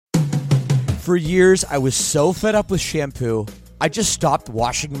For years, I was so fed up with shampoo, I just stopped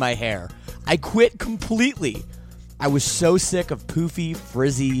washing my hair. I quit completely. I was so sick of poofy,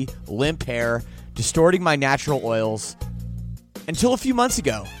 frizzy, limp hair, distorting my natural oils. Until a few months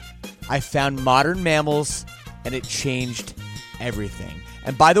ago, I found Modern Mammals, and it changed everything.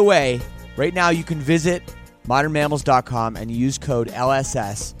 And by the way, right now you can visit modernmammals.com and use code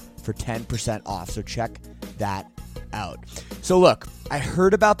LSS for 10% off. So check that out. So look, I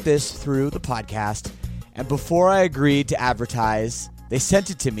heard about this through the podcast, and before I agreed to advertise, they sent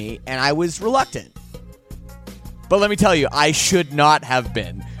it to me, and I was reluctant. But let me tell you, I should not have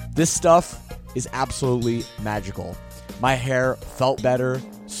been. This stuff is absolutely magical. My hair felt better,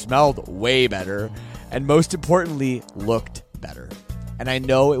 smelled way better, and most importantly, looked better. And I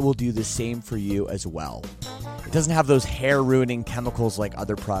know it will do the same for you as well. It doesn't have those hair-ruining chemicals like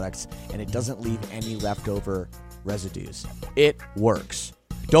other products, and it doesn't leave any leftover residues. It works.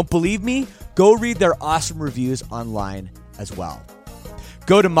 Don't believe me? Go read their awesome reviews online as well.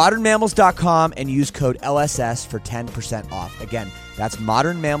 Go to modernmammals.com and use code LSS for 10% off. Again, that's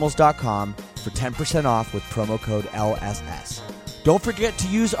modernmammals.com for 10% off with promo code LSS. Don't forget to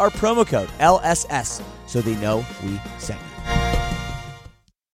use our promo code LSS so they know we sent you.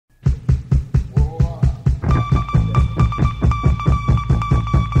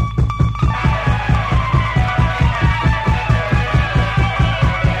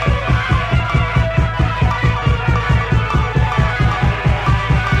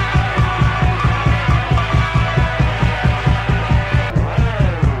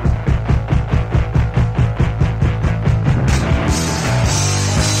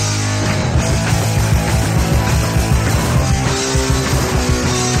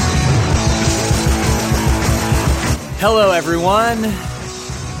 Hello, everyone,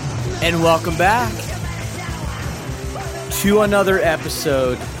 and welcome back to another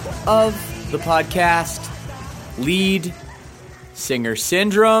episode of the podcast, Lead Singer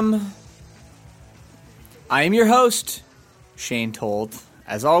Syndrome. I am your host, Shane Told,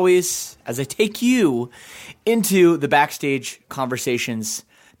 as always, as I take you into the backstage conversations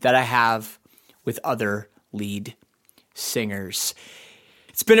that I have with other lead singers.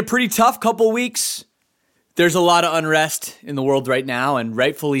 It's been a pretty tough couple weeks. There's a lot of unrest in the world right now, and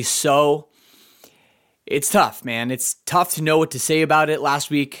rightfully so. It's tough, man. It's tough to know what to say about it. Last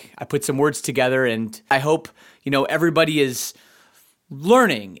week, I put some words together, and I hope, everybody is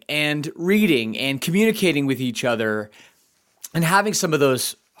learning and reading and communicating with each other and having some of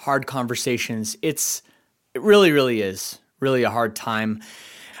those hard conversations. It really, really is really a hard time.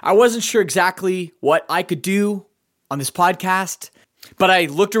 I wasn't sure exactly what I could do on this podcast, but I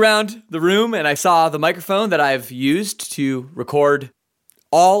looked around the room and I saw the microphone that I've used to record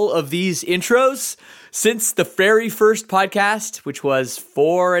all of these intros since the very first podcast, which was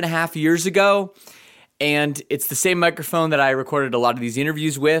 4.5 years ago. And it's the same microphone that I recorded a lot of these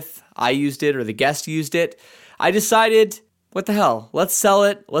interviews with. I used it, or the guest used it. I decided, what the hell? Let's sell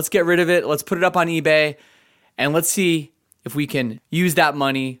it. Let's get rid of it. Let's put it up on eBay. And let's see if we can use that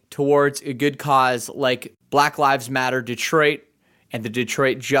money towards a good cause like Black Lives Matter Detroit and the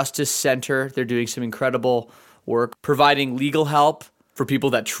Detroit Justice Center. They're doing some incredible work, providing legal help for people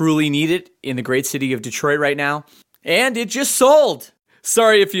that truly need it in the great city of Detroit right now. And it just sold.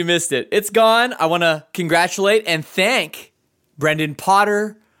 Sorry if you missed it. It's gone. I want to congratulate and thank Brendan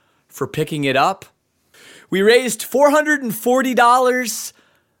Potter for picking it up. We raised $440.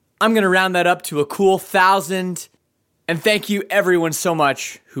 I'm going to round that up to a cool $1,000. And thank you everyone so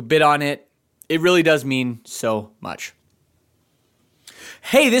much who bid on it. It really does mean so much.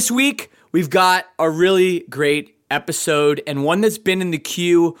 Hey, this week we've got a really great episode and one that's been in the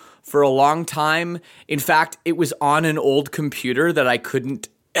queue for a long time. In fact, it was on an old computer that I couldn't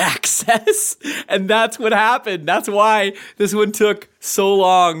access, and that's what happened. That's why this one took so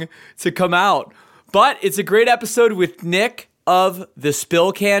long to come out. But it's a great episode with Nick of the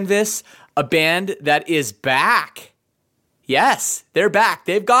Spill Canvas, a band that is back. Yes, they're back.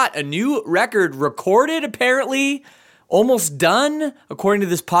 They've got a new record recorded, apparently, almost done, according to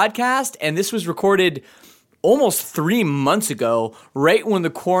this podcast. And this was recorded almost 3 months ago, right when the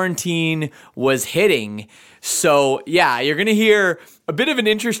quarantine was hitting. So yeah, you're going to hear a bit of an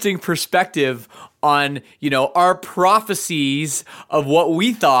interesting perspective on, our prophecies of what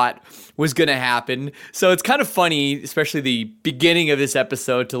we thought was going to happen. So it's kind of funny, especially the beginning of this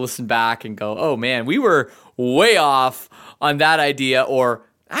episode, to listen back and go, oh man, we were way off on that idea, or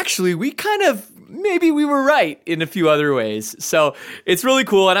actually maybe we were right in a few other ways. So it's really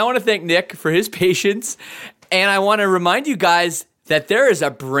cool. And I want to thank Nick for his patience. And I want to remind you guys that there is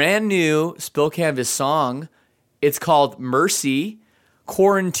a brand new Spill Canvas song. It's called Mercy,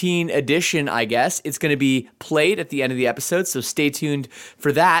 quarantine edition, I guess. It's going to be played at the end of the episode, so stay tuned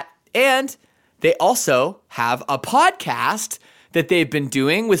for that. And they also have a podcast that they've been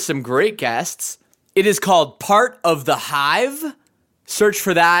doing with some great guests. It is called Part of the Hive. Search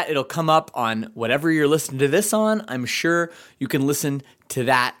for that. It'll come up on whatever you're listening to this on. I'm sure you can listen to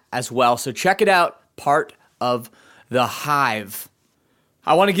that as well. So check it out, Part of the Hive.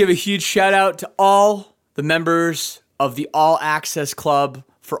 I want to give a huge shout out to all the members of the All Access Club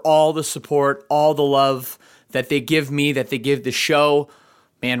for all the support, all the love that they give me, that they give the show.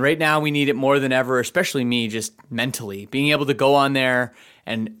 Man, right now we need it more than ever, especially me, just mentally. Being able to go on there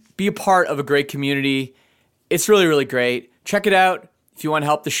and be a part of a great community. It's really, really great. Check it out if you want to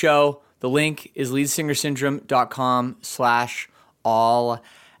help the show. The link is leadsingersyndrome.com/all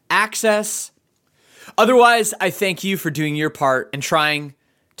access. Otherwise, I thank you for doing your part and trying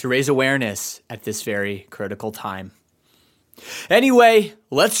to raise awareness at this very critical time. Anyway,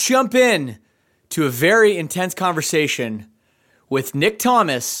 let's jump in to a very intense conversation with Nick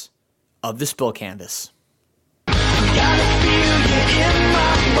Thomas of the Spill Canvas. Gotta feel you in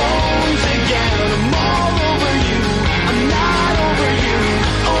my bones again. I'm all over you. I'm not over you.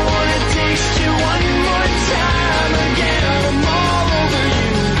 I wanna taste you one more time again. I'm all over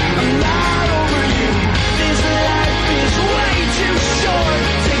you. I'm not over you. This life is way too short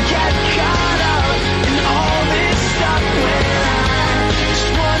to get caught up in all this stuff. When I just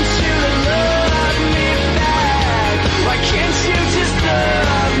want you to love me back. Why can't you just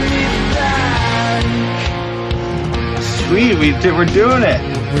love me back? Sweet, we're doing it.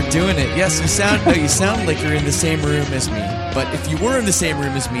 We're doing it. Yes, you sound like you're in the same room as me. But if you were in the same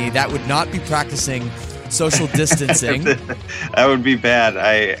room as me, that would not be practicing social distancing. That would be bad.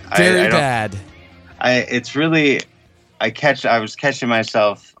 Very bad. I was catching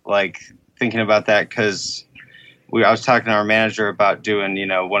myself like thinking about that because I was talking to our manager about doing,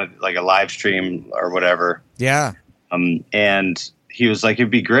 one of like a live stream or whatever. Yeah. And he was like,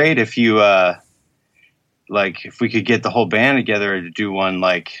 it'd be great if you if we could get the whole band together to do one,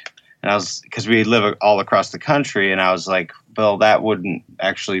 because we live all across the country, and I was like, well, that wouldn't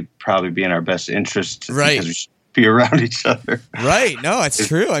actually probably be in our best interest, right? Because we should be around each other, right? No, it's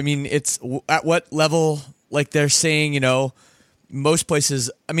true. I mean, it's at what level, like they're saying, most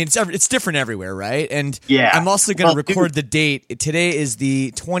places. I mean, it's different everywhere, right? And yeah, I'm also going to record the date. Today is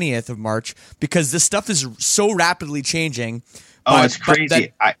the 20th of March because this stuff is so rapidly changing. Oh, it's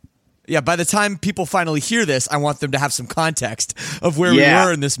crazy. By the time people finally hear this, I want them to have some context of where we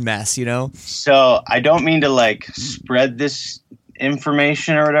were in this mess, So I don't mean to spread this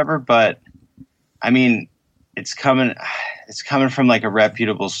information or whatever, but I mean, it's coming from a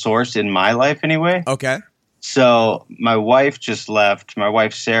reputable source in my life anyway. Okay. So my wife just left. My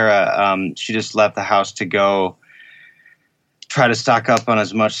wife, Sarah, she just left the house to go try to stock up on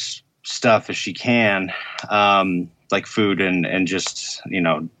as much stuff as she can, like food and just,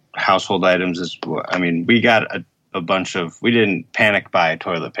 household items. We got a bunch of, we didn't panic buy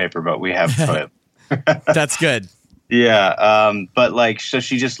toilet paper, but we have toilet. That's good. Yeah. But so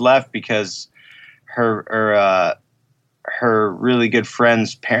she just left because her really good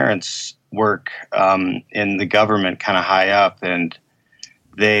friend's parents work in the government kind of high up, and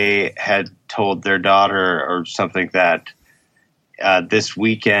they had told their daughter or something that this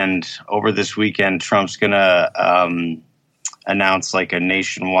weekend, Trump's gonna announce a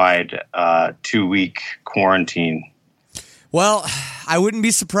nationwide 2-week quarantine. Well, I wouldn't be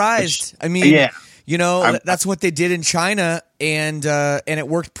surprised. I mean, that's what they did in China, and it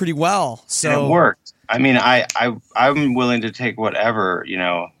worked pretty well. So it worked. I mean, I'm willing to take whatever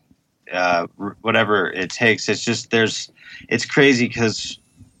whatever it takes. It's just it's crazy because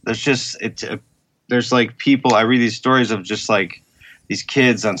there's people. I read these stories of just these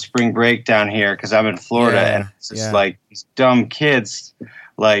kids on spring break down here because I'm in Florida, and it's just these dumb kids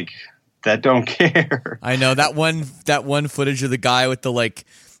that don't care. I know that one footage of the guy with the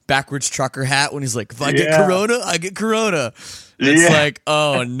backwards trucker hat when he's like, if I get Corona, I get Corona. It's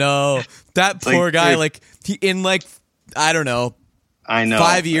oh no, that poor guy. He in I don't know. I know.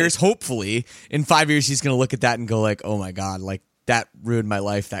 5 years, hopefully, in 5 years, he's gonna look at that and go oh my god, that ruined my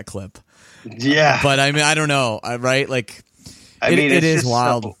life. That clip. Yeah, but I mean, I don't know, right? It is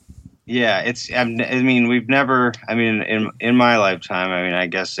wild. So, we've never. In my lifetime. I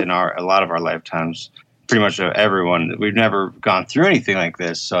guess in a lot of our lifetimes, pretty much everyone, we've never gone through anything like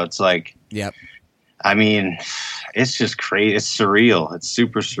this. So it's yep. It's just crazy. It's surreal. It's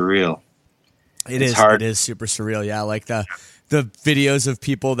super surreal. It's hard. It is super surreal. Yeah, the videos of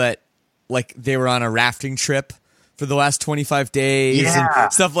people that they were on a rafting trip for the last 25 days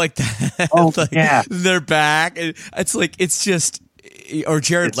and stuff like that. Oh, they're back. It's or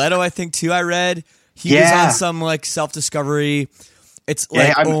Jared Leto, I think too. I read he was on some like self-discovery. It's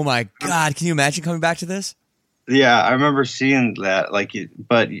like, oh my God, can you imagine coming back to this? Yeah, I remember seeing that. Like,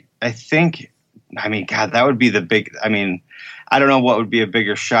 but I think, I mean, God, that would be the big. I mean, I don't know what would be a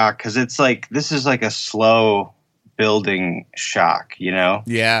bigger shock, because it's like this is like a slow building shock, you know?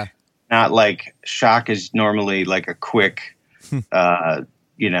 Yeah. Not like shock is normally like a quick,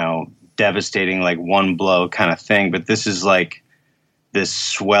 you know, devastating, like one blow kind of thing. But this is like this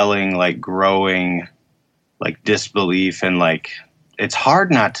swelling, like growing, like disbelief, and like it's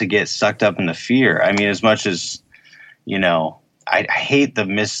hard not to get sucked up in the fear. I mean, as much as, you know, I hate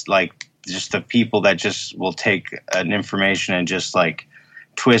like just the people that just will take an information and just like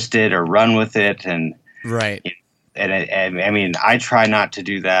twist it or run with it. And right. And I mean, I try not to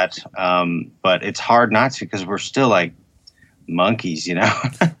do that. But it's hard not to, because we're still like monkeys, you know?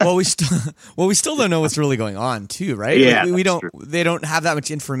 well, we still don't know what's really going on too, right? Yeah. We don't, they don't have that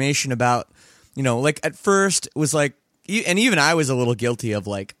much information about, you know, like at first it was like, and even I was a little guilty of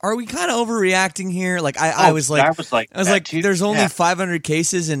like, are we kind of overreacting here? Like I was like, there's only 500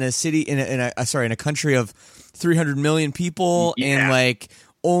 cases in a city in a country of 300 million people, and like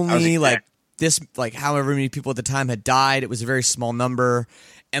only like this, like however many people at the time had died. It was a very small number,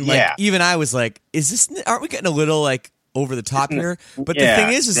 and like even I was like, aren't we getting a little like over the top here? But the thing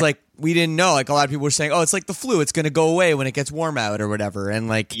is like we didn't know. Like a lot of people were saying, oh, it's like the flu, it's going to go away when it gets warm out or whatever, and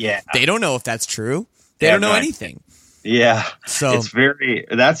like they don't know if that's true. They don't know anything. Yeah. So it's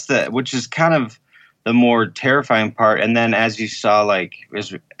which is kind of the more terrifying part. And then as you saw, like,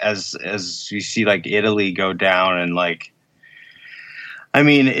 as you see like Italy go down, and like, I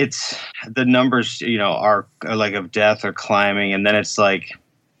mean, it's the numbers, you know, are like of death are climbing. And then it's like,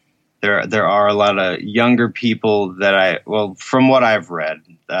 there are a lot of younger people that from what I've read,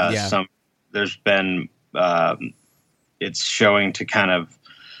 there's been, it's showing to kind of,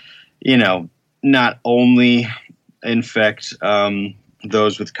 you know, not only infect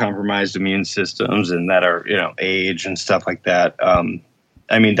those with compromised immune systems and that are, you know, age and stuff like that.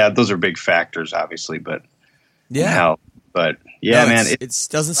 I mean, those are big factors, obviously, but man, it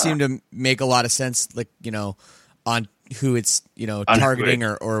doesn't seem to make a lot of sense, like, you know, on who it's, you know, targeting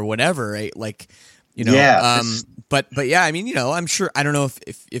or whatever, right? Like, you know, but yeah, I mean, you know, I'm sure, I don't know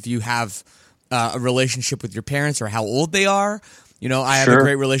if you have a relationship with your parents or how old they are. You know, I have a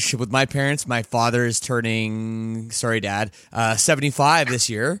great relationship with my parents. My father is turning, 75 this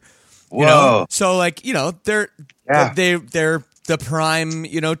year. You know? So like, you know, they're the prime,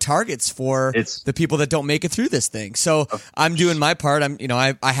 you know, targets for the people that don't make it through this thing. So I'm doing my part.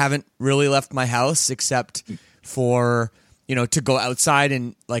 I haven't really left my house except for, you know, to go outside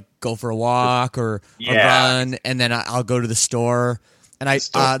and like go for a walk or a run, and then I'll go to the store. And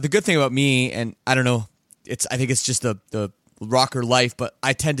the good thing about me, and I don't know, I think it's just the rocker life, but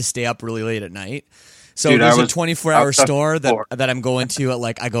I tend to stay up really late at night. So there's a 24-hour store that I'm going to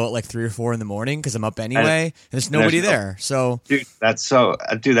I go at like 3 or 4 in the morning because I'm up anyway, and there's nobody there. So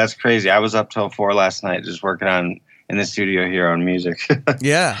that's crazy. I was up till 4 last night just working in the studio here on music.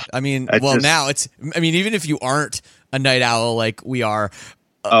 Yeah, I mean, now it's. I mean, even if you aren't a night owl like we are.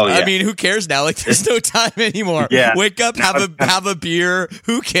 I mean, who cares now? Like, there's no time anymore. Yeah. Wake up, have a beer.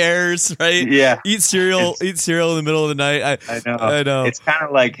 Who cares, right? Yeah. Eat cereal in the middle of the night. I know. It's kind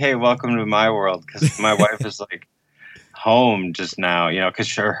of like, hey, welcome to my world, because my wife is like home just now, you know,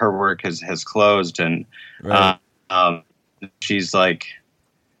 because her work has closed, and she's like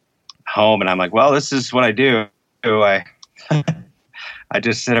home, and I'm like, well, this is what I do. I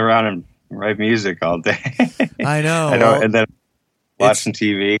just sit around and write music all day. I know. And then watching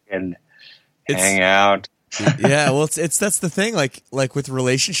TV and hang out. Yeah, well, that's the thing. Like with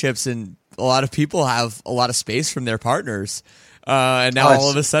relationships, and a lot of people have a lot of space from their partners, and now all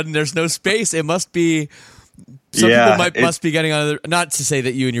of a sudden there's no space. It must be some people must be getting on other. Not to say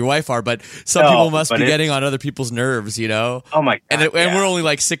that you and your wife are, but some people must be getting on other people's nerves. You know? Oh my God! And we're only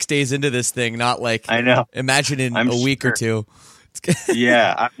like 6 days into this thing. Not like I know. Imagine in a week or two.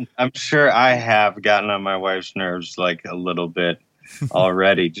 Yeah, I'm sure I have gotten on my wife's nerves like a little bit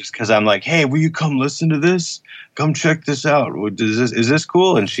already, just because I'm like, hey, will you come listen to this? Come check this out. Is this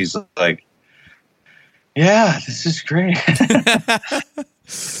cool? And she's like, yeah, this is great.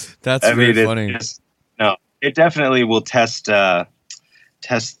 That's really funny. It definitely will test the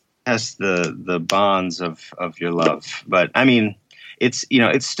bonds of your love. But I mean, it's, you know,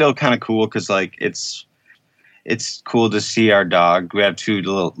 it's still kind of cool because like it's cool to see our dog. We have 2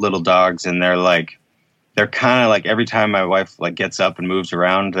 little dogs, and they're kind of like, every time my wife like gets up and moves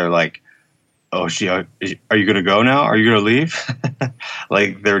around, they're like, oh, are you going to go now? Are you going to leave?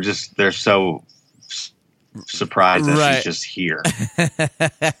 Like they're so surprised that Right. she's just here.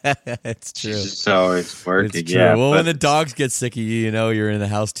 It's true. So it's working. It's true. Yeah. Well, but when the dogs get sick of you, you know you're in the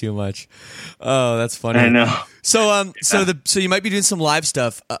house too much. Oh, that's funny. I know. So, so you might be doing some live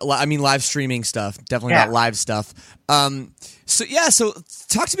stuff. Live streaming stuff. Definitely not live stuff. So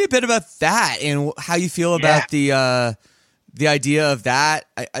talk to me a bit about that and how you feel about the idea of that.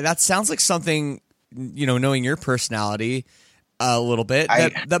 That sounds like something, knowing your personality a little bit,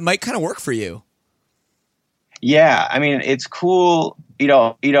 that might kind of work for you. Yeah, I mean, it's cool.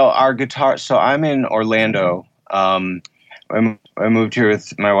 Our guitar. So I'm in Orlando. I moved here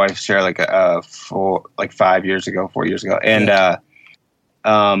with my wife Sarah 4 years ago, and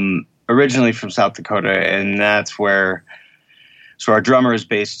originally from South Dakota, and that's where. So our drummer is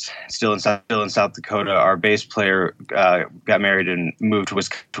based still in South Dakota. Our bass player got married and moved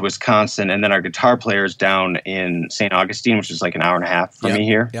to Wisconsin, and then our guitar player is down in St. Augustine, which is like an hour and a half from me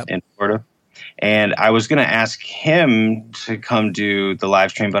here in Florida. And I was going to ask him to come do the live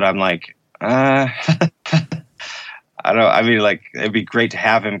stream, but I'm like, I don't. I mean, like, it'd be great to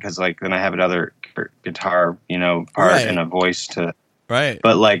have him because, like, then I have another guitar, part and a voice to. Right.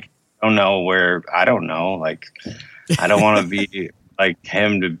 But like, I don't know. Like, I don't want to be like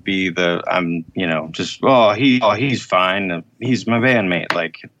him to be he's fine. He's my bandmate.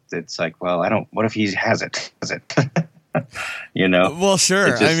 Like, it's like, well, what if he has it? Well,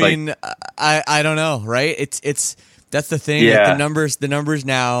 sure. I mean, I don't know. Right. It's that's the thing. Yeah. The numbers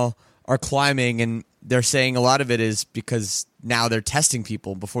now are climbing, and they're saying a lot of it is because now they're testing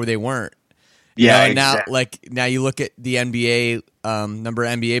people before they weren't. Yeah. Exactly. Now you look at the NBA, number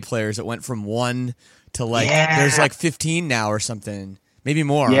of NBA players, it went from 1 to there's 15 now or something, maybe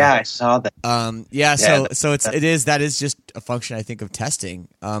more. Yeah, I saw that. That is just a function, I think, of testing.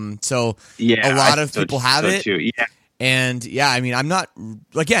 A lot of people have it. Too. Yeah. And I mean, I'm not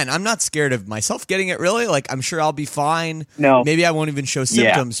scared of myself getting it really. Like, I'm sure I'll be fine. No. Maybe I won't even show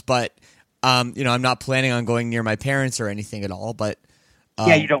symptoms, but I'm not planning on going near my parents or anything at all, but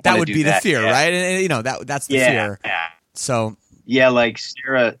you don't that would do be that, the fear, right? And that's the fear. Yeah. So yeah, like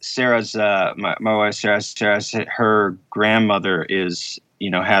Sarah's my wife Sarah, her grandmother is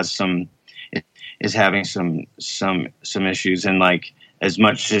having some issues, and like, as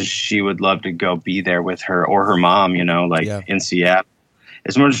much as she would love to go be there with her or her mom, in Seattle,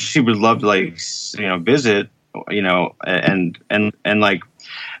 as much as she would love to visit, and like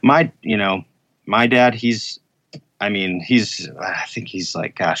my dad, I think he's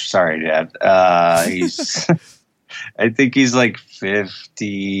like, gosh, sorry, Dad. I think he's like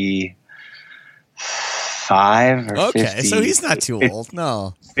 55 or okay, 50, so he's not too old.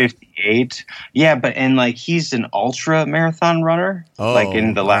 No, 58. Yeah, but he's an ultra marathon runner. Oh, like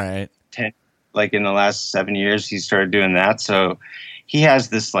in the last 10, like in the last 7 years, he started doing that. So he has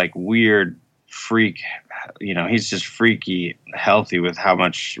this like weird freak. He's just freaky healthy with how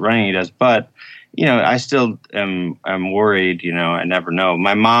much running he does, but. I still am worried, I never know.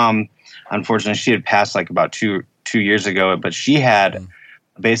 My mom, unfortunately, she had passed like about two years ago, but she had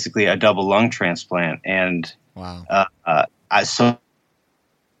basically a double lung transplant. And wow. So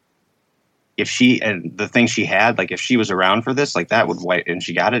if the thing she had, like if she was around for this, like that would wipe, and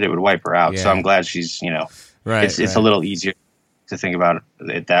she got it, it would wipe her out. Yeah. So I'm glad she's, it's a little easier to think about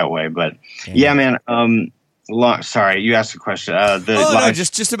it that way. But yeah man, sorry, you asked a question.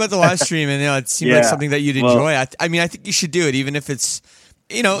 Just about the live stream, and it seemed like something that you'd enjoy. I think you should do it, even if it's,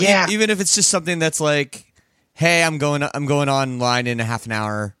 even if it's just something that's like, hey, I'm going online in a half an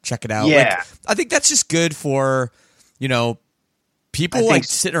hour. Check it out. Yeah, like, I think that's just good for, people like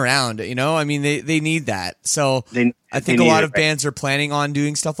sitting around. I mean, they need that. So I think a lot of bands are planning on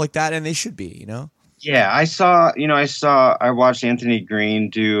doing stuff like that, and they should be. Yeah, I watched Anthony Green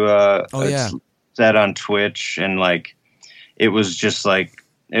do. Set on Twitch, and like he was just hanging,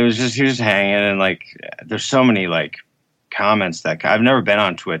 and like there's so many like comments that I've never been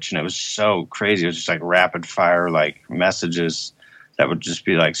on Twitch, and it was so crazy. It was just like rapid fire like messages that would just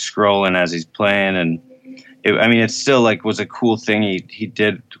be like scrolling as he's playing, and it still like was a cool thing. He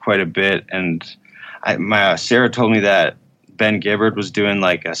did quite a bit, and Sarah told me that Ben Gibbard was doing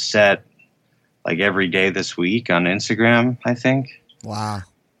like a set like every day this week on Instagram, I think. Wow,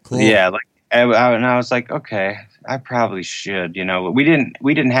 cool. Yeah, like. And I was like, okay, I probably should. We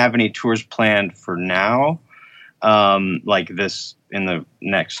didn't have any tours planned for now, like this in the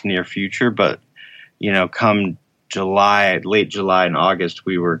next near future. But come late July and August,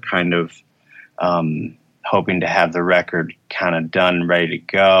 we were kind of hoping to have the record kind of done, ready to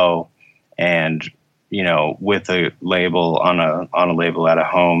go, and with a label on a label at a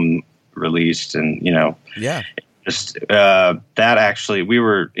home released, and yeah. Just that actually, we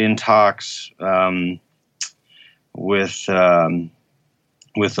were in talks the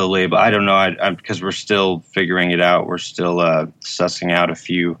label. I don't know. I because we're still figuring it out. We're still sussing out a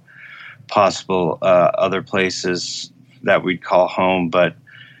few possible other places that we'd call home. But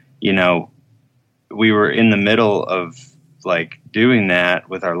you know, we were in the middle of like doing that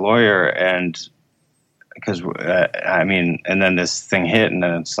with our lawyer, and because I mean, and then this thing hit, and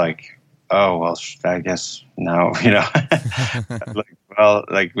then it's like, oh well, I guess no, you know.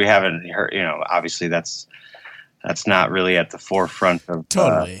 Like we haven't heard, you know. Obviously, that's not really at the forefront of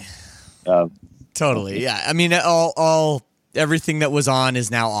totally. Yeah, I mean, all everything that was on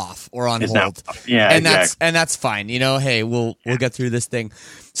is now off or on hold. Now, yeah, and exactly. that's fine. You know, hey, we'll get through this thing.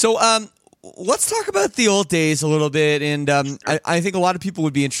 So, let's talk about the old days a little bit, and I think a lot of people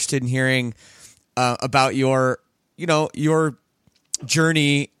would be interested in hearing about your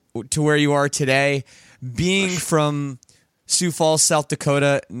journey to where you are today, being from Sioux Falls, South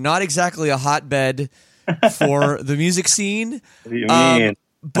Dakota, not exactly a hotbed for the music scene. What do you mean?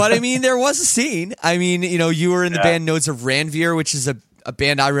 But I mean, there was a scene. I mean, you know, you were in the band Nodes of Ranvier, which is a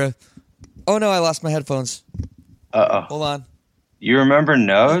band oh no, I lost my headphones. Uh-oh. Hold on. You remember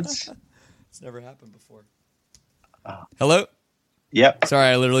Nodes? It's never happened before. Hello? Yep. Sorry,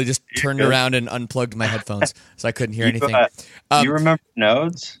 I literally just turned around and unplugged my headphones, so I couldn't hear anything. You remember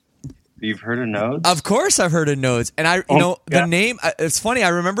Nodes? You've heard of Nodes? Of course I've heard of Nodes. And the name, it's funny, I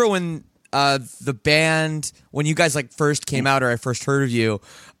remember when the band, when you guys like first came out, or I first heard of you,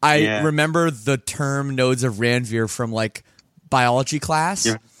 I remember the term Nodes of Ranvier from like biology class.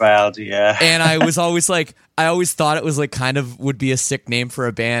 Your biology, yeah. And I was always like, I always thought it was like kind of would be a sick name for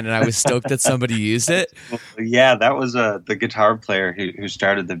a band, and I was stoked that somebody used it. Yeah, that was the guitar player who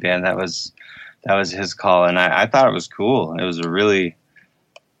started the band. That was his call, and I thought it was cool. It was a really,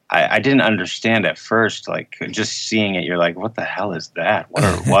 I didn't understand at first, like just seeing it, you're like, what the hell is that? What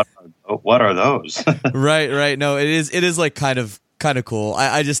are those? Right. No, it is like kind of cool.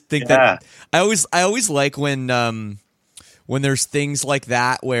 I just think that I always like when there's things like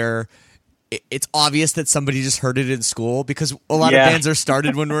that where it's obvious that somebody just heard it in school, because a lot of bands are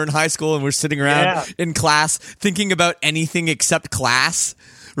started when we're in high school and we're sitting around in class thinking about anything except class,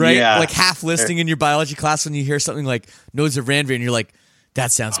 right? Yeah. Like half listening in your biology class when you hear something like Nodes of Ranvier and you're like, that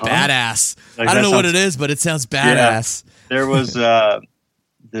sounds badass. Like, I don't know what it is, but it sounds badass. Yeah.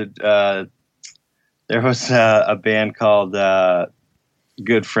 There was a band called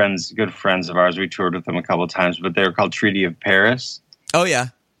good friends of ours. We toured with them a couple of times, but they were called Treaty of Paris. Oh yeah.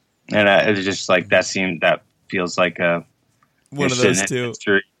 And it was just like that feels like one of those two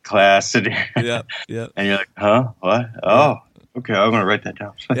history class. And yeah. And you're like, huh? What? Oh, okay. I'm gonna write that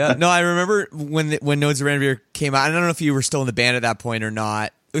down. Yeah. No, I remember when Nodes of Ranvier came out. I don't know if you were still in the band at that point or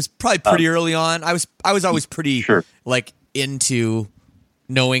not. It was probably pretty early on. I was always pretty like into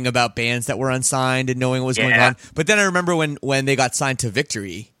knowing about bands that were unsigned and knowing what was going on. But then I remember when they got signed to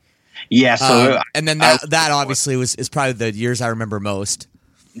Victory. Yeah. So and then that obviously is probably the years I remember most.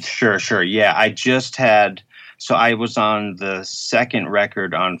 Sure. Yeah, I just had. So I was on the second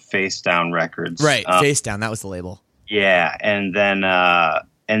record on Face Down Records. Right, Face Down. That was the label. Yeah, and then I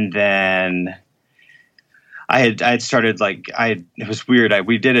had started it was weird.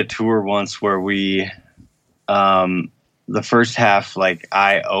 We did a tour once where we, the first half, like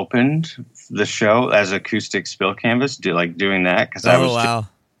I opened the show as acoustic spill canvas, doing that because I was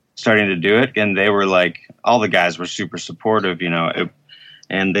starting to do it, and they were like, all the guys were super supportive, you know.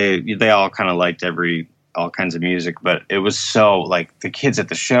 And they all kind of liked all kinds of music, but it was so like the kids at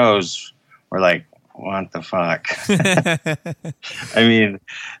the shows were like, what the fuck? I mean,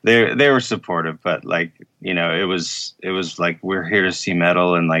 they were supportive, but like, you know, it was like, we're here to see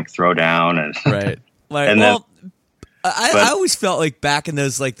metal and like throw down and right. Like, and well, I always felt like back in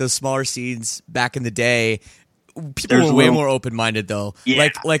those smaller scenes back in the day, people were way more open-minded though. Yeah.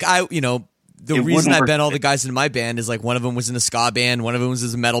 Like I, you know, the reason I bet all the guys in my band is like one of them was in a ska band, one of them was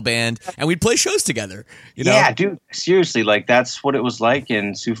in a metal band, and we'd play shows together. You know? Yeah, dude, seriously, like that's what it was like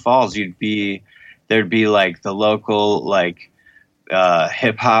in Sioux Falls. There'd be like the local like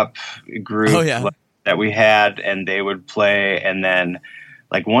hip hop group that we had, and they would play, and then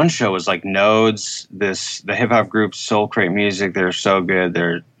like one show was like Nodes, the hip hop group Soul Crate Music. They're so good,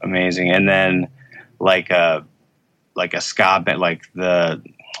 they're amazing, and then like a ska band, like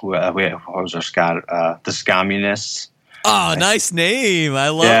what was our ska? The Scommunists. Oh, nice name! I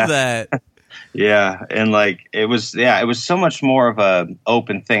love that. Yeah, and like it was so much more of a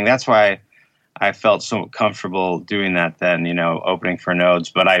open thing. That's why I felt so comfortable doing that then, you know, opening for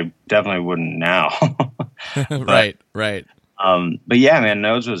Nodes. But I definitely wouldn't now. Right. But yeah, man,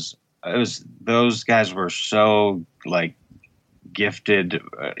 Nodes those guys were so like gifted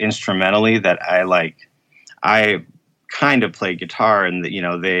instrumentally that I kind of play guitar, and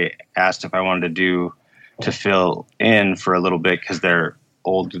they asked if I wanted to fill in for a little bit because their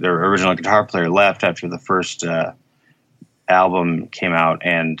original guitar player left after the first album came out,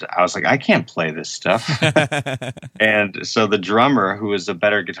 and I was like, I can't play this stuff. And so the drummer, who is a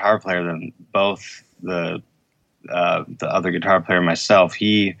better guitar player than both the other guitar player and myself,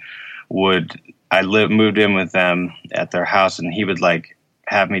 moved in with them at their house, and he would like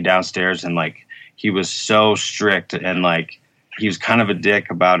have me downstairs, and like he was so strict, and like he was kind of a dick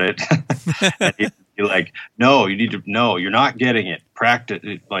about it. And he'd be like, no, you're not getting it.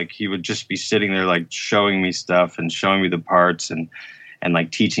 Practice. Like he would just be sitting there like showing me stuff and showing me the parts and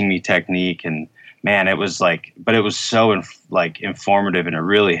like teaching me technique. And man, it was like, but it was so informative, and it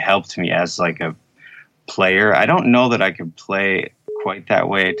really helped me as like a player. I don't know that I could play quite that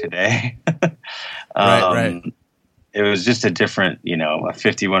way today. Right. It was just a different, a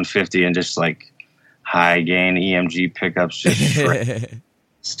 5150 and just like high gain EMG pickups, just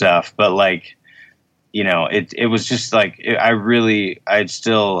stuff. But like, it was just like, I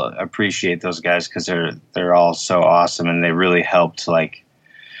still appreciate those guys because they're all so awesome, and they really helped. Like,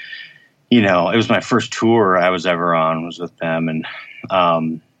 it was my first tour I was ever on was with them.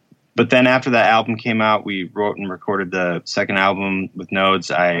 And, but then after that album came out, we wrote and recorded the second album with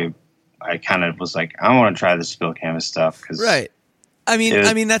Nodes. I kind of was like, I want to try the Spill Canvas stuff. Right. I mean,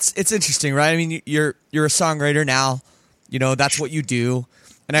 it's interesting, right? I mean, you're a songwriter now, that's what you do.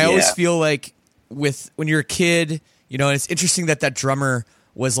 And I always feel like when you're a kid, and it's interesting that drummer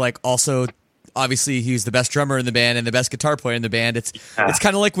was like also, obviously he was the best drummer in the band and the best guitar player in the band. It's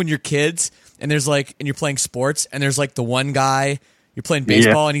kind of like when you're kids and there's like, and you're playing sports and there's like the one guy, you're playing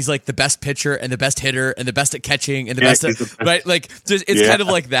baseball and he's like the best pitcher and the best hitter and the best at catching and the best at, right? Like it's kind of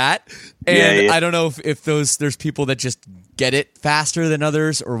like that. And I don't know if there's people that just get it faster than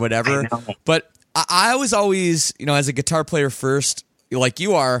others or whatever. But I was always, as a guitar player first, like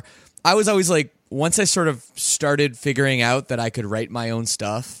you are, I was always like, once I sort of started figuring out that I could write my own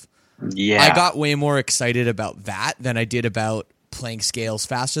stuff, I got way more excited about that than I did about playing scales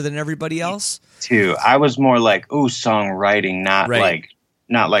faster than everybody else. Too. I was more like, songwriting, not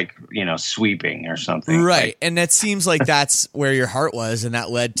like sweeping or something. Right. Like, and that seems like that's where your heart was, and that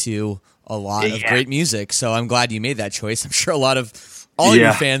led to a lot of great music. So I'm glad you made that choice. I'm sure a lot of all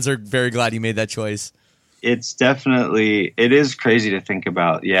your fans are very glad you made that choice. It's definitely, it is crazy to think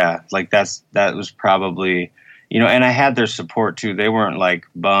about. Yeah. Like that was probably, and I had their support too. They weren't like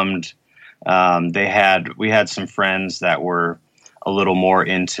bummed. We had some friends that were a little more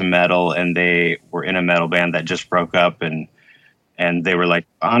into metal, and they were in a metal band that just broke up, and they were like,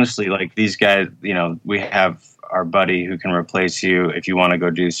 honestly, like these guys, we have our buddy who can replace you if you want to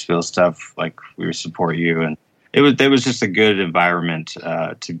go do Spill stuff. Like we support you. And it was just a good environment,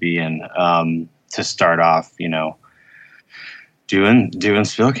 to be in, to start off, doing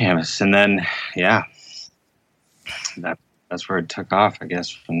Spill Canvas. And then, that's where it took off, I guess,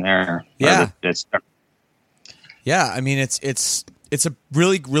 from there. Yeah. Yeah. I mean, it's a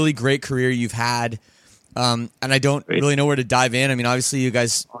really, really great career you've had. And I don't really know where to dive in. I mean, obviously you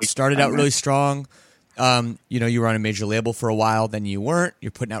guys started out really strong. You were on a major label for a while, then you weren't.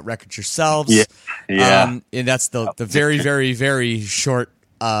 You're putting out records yourselves. Yeah. And that's the very, very, very short,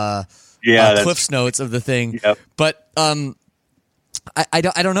 Cliff's Notes of the thing. Yep. But, I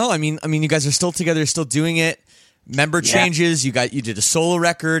don't know. I mean, you guys are still together, still doing it. Member changes. You did a solo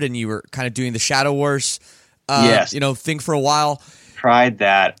record, and you were kind of doing the Shadow Wars, thing for a while. Tried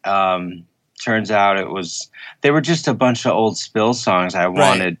that. Turns out they were just a bunch of old Spill songs I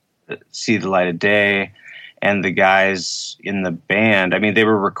wanted to see the light of day. And the guys in the band, I mean, they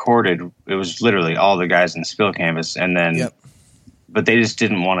were recorded. It was literally all the guys in Spill Canvas, and then, but they just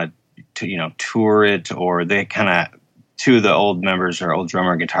didn't want to tour it, or they kind of. Two of the old members, or old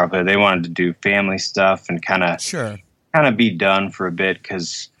drummer and guitar player, they wanted to do family stuff and kind of be done for a bit,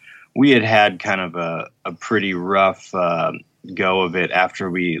 because we had kind of a pretty rough go of it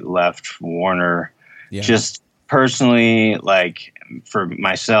after we left Warner. Just personally, like for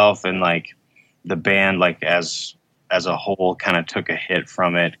myself and like the band, like as a whole, kind of took a hit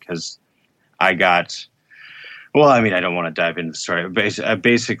from it, because I got. Well, I mean, I don't want to dive into the story.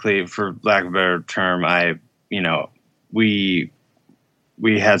 Basically, for lack of a better term, we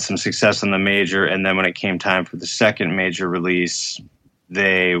had some success on the major, and then when it came time for the second major release,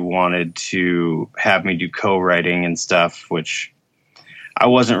 they wanted to have me do co-writing and stuff, which I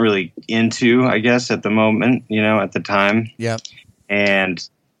wasn't really into, I guess, at the moment, at the time. Yep. And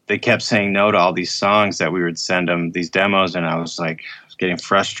they kept saying no to all these songs that we would send them, these demos, and I was getting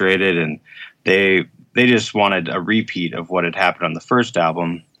frustrated, and they just wanted a repeat of what had happened on the first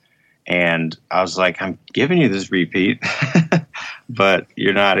album. And I was like, I'm giving you this repeat, but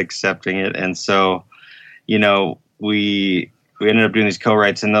you're not accepting it. And so, you know, we ended up doing these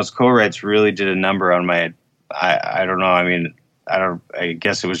co-writes, and those co-writes really did a number on my, I don't know. I mean, I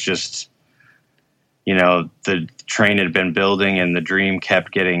guess it was just, you know, the train had been building and the dream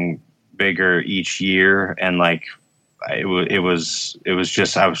kept getting bigger each year. And like, it was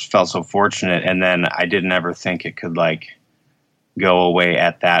just, felt so fortunate. And then I didn't ever think it could like go away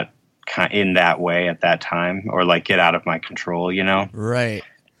in that way at that time, or like get out of my control, you know? Right.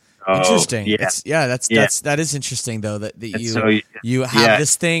 So, Interesting. Yeah. That is interesting though, that you have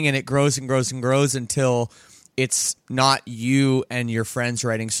this thing and it grows and grows and grows until it's not you and your friends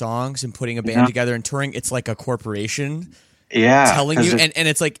writing songs and putting a band together and touring. It's like a corporation telling you, and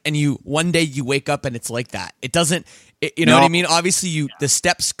it's like, and you, one day you wake up and it's like that. It doesn't, you know what I mean? Obviously the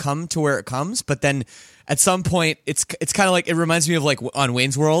steps come to where it comes, but then at some point it's kind of like, it reminds me of like on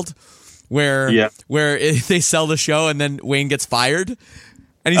Wayne's World where they sell the show and then Wayne gets fired.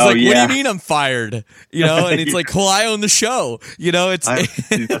 And he's like, "What do you mean I'm fired?" You know, and it's like, "Well, I own the show." You know, it's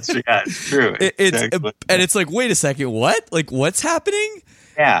it's true. Exactly. And it's like, wait a second, what? Like, what's happening?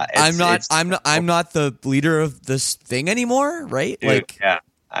 Yeah, I'm not the leader of this thing anymore, right? Dude, like, yeah.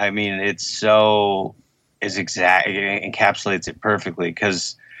 I mean, it encapsulates it perfectly,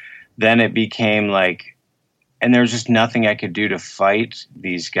 because then it became like, and there was just nothing I could do to fight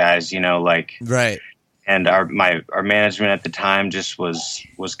these guys, you know, like right. And our management at the time just was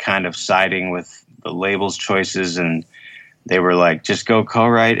kind of siding with the label's choices, and they were like, just go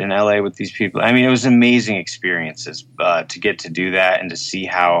co-write in LA with these people. I mean, it was amazing experiences to get to do that and to see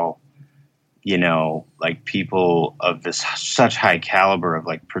how, you know, like people of this such high caliber of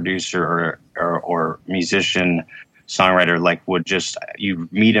like producer or musician, songwriter, like would just, you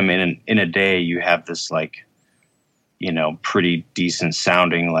meet them in a day, you have this like, you know, pretty decent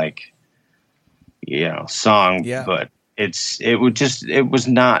sounding like, you know, song, but it was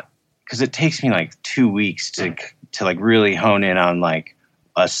not, because it takes me like 2 weeks to like really hone in on like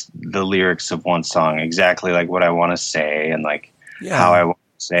the lyrics of one song, exactly like what I want to say and like how I want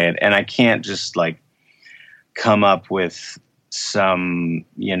to say it, and I can't just like come up with some,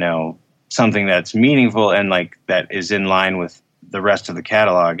 you know, something that's meaningful and like that is in line with the rest of the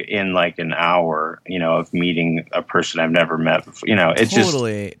catalog in like an hour, you know, of meeting a person I've never met before. You know, it's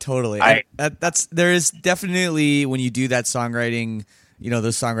totally. There is definitely, when you do that songwriting, you know,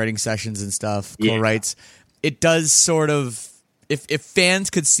 those songwriting sessions and stuff, co-writes, it does sort of, if fans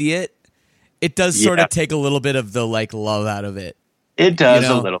could see it, it does sort of take a little bit of the like love out of it. It does, you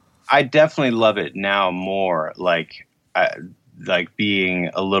know? A little. I definitely love it now more, like being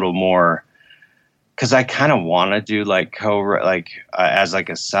a little more, because I kind of want to do like as like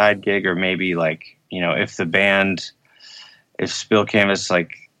a side gig, or maybe like, you know, if Spill Canvas,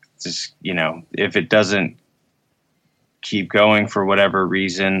 like, just, you know, if it doesn't keep going for whatever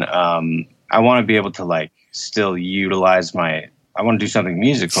reason, I want to be able to like still utilize I want to do something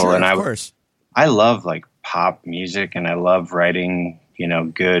musical. Sure, and of course. I love like pop music, and I love writing, you know,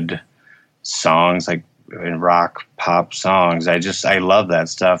 good songs, like rock pop songs. I love that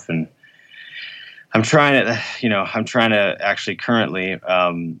stuff. And I'm trying to actually currently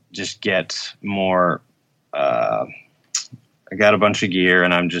just get more. I got a bunch of gear,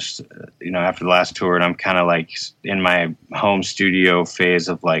 and I'm just, you know, after the last tour, and I'm kind of like in my home studio phase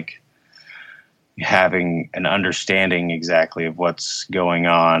of like having an understanding exactly of what's going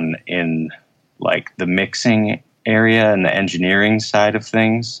on in like the mixing area and the engineering side of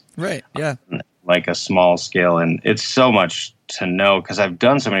things. Right. Yeah. Like a small scale, and it's so much to know because I've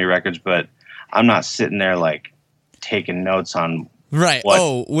done so many records, but I'm not sitting there like taking notes on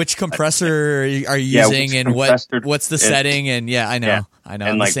which compressor are you using and what's the setting, and I know and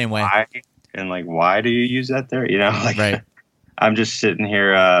I'm like the same way. Why do you use that there? You know, like right. I'm just sitting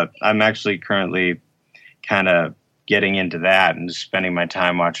here. I'm actually currently kind of getting into that and just spending my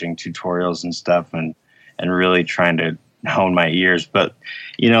time watching tutorials and stuff and really trying to hone my ears. But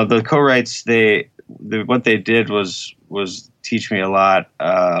you know, the co-writes, what they did was teach me a lot,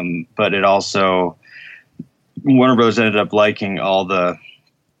 but it also, Warner Bros. Ended up liking all the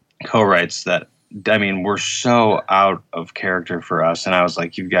co-writes that, I mean, were so out of character for us, and I was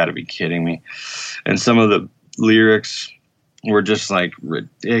like, you've got to be kidding me. And some of the lyrics were just like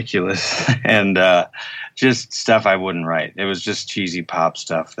ridiculous and just stuff I wouldn't write. It was just cheesy pop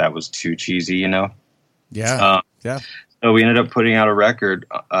stuff that was too cheesy, you know? Yeah. So we ended up putting out a record,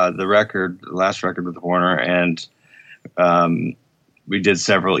 the last record with Warner, and we did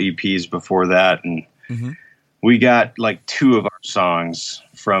several EPs before that, and we got like 2 of our songs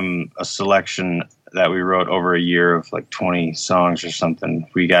from a selection that we wrote over a year of like 20 songs or something.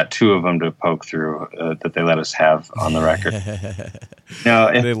 We got 2 of them to poke through that they let us have on the record.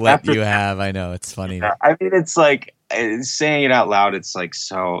 They let you have. I know, it's funny. I mean, it's like saying it out loud. It's like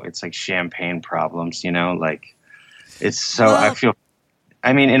champagne problems, like it's so. Well, I feel.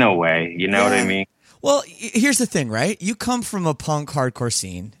 I mean, in a way, you know what I mean. Well, here's the thing, right? You come from a punk hardcore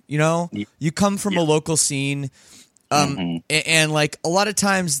scene, You come from a local scene, and like a lot of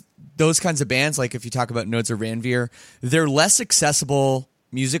times, those kinds of bands, like if you talk about Nodes or Ranvier, they're less accessible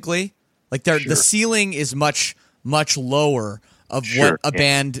musically. Like the ceiling is much, much lower of what a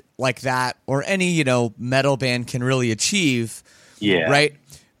band like that or any, metal band can really achieve. Yeah. Right.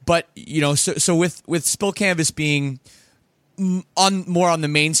 But, so with Spill Canvas being more on the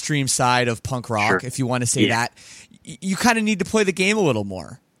mainstream side of punk rock, if you want to say that, you kind of need to play the game a little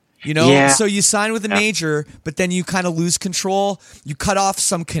more. So you sign with a major, but then you kind of lose control. You cut off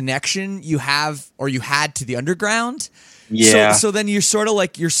some connection you have or you had to the underground. Yeah. So then you're sort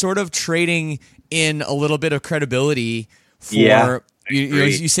of trading in a little bit of credibility for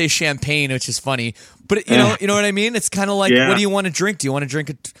you say champagne, which is funny, but you know what I mean. It's kind of like, what do you want to drink? Do you want to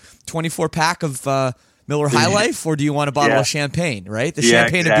drink a 24 pack of Miller High Life, or do you want a bottle of champagne? Right, the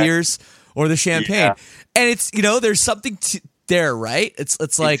champagne of beers or the champagne, and it's there's something there, right?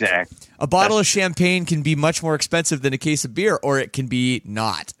 It's like a bottle of champagne can be much more expensive than a case of beer, or it can be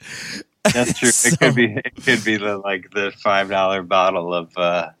not. That's true. It could be the $5 bottle of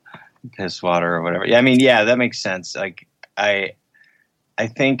piss water or whatever. Yeah, I mean, that makes sense. Like I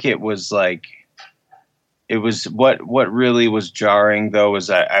think it was like what really was jarring though was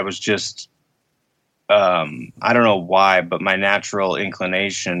I was just I don't know why, but my natural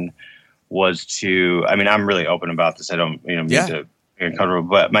inclination was to, I mean, I'm really open about this. I don't, mean to be uncomfortable,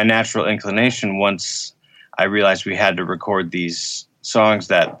 but my natural inclination, once I realized we had to record these songs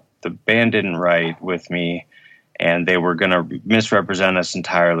that the band didn't write with me, and they were going to misrepresent us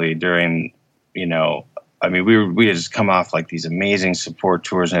entirely during, I mean, we had just come off like these amazing support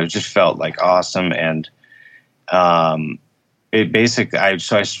tours, and it just felt like awesome. And it basically, I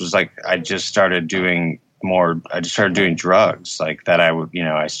just started doing drugs like that.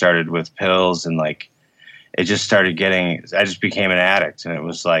 I started with pills, and like it just started I just became an addict, and it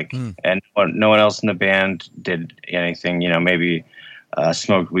was like, and no one else in the band did anything, maybe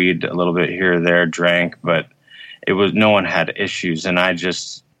smoked weed a little bit here or there, drank, but no one had issues. And I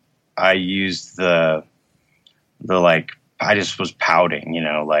used I just was pouting,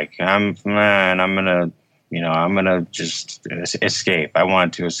 like I'm gonna just escape. I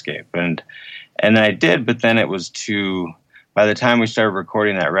wanted to escape, and I did. But then it was by the time we started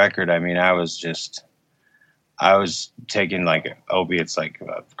recording that record, I mean, I was taking like opiates like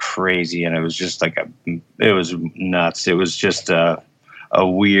crazy, and it was just like it was nuts. It was just a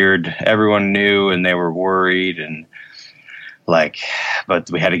weird. Everyone knew, and they were worried, and but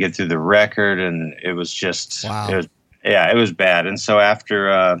we had to get through the record, and it was just it was bad. And so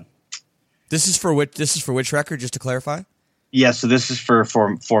after. This is for which record, just to clarify? Yeah, so this is for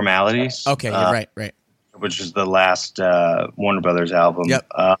Formalities. Okay, right. Which is the last Warner Brothers album. Yep.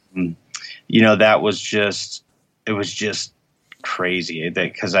 That was just crazy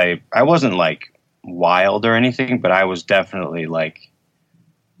because I wasn't like wild or anything, but I was definitely like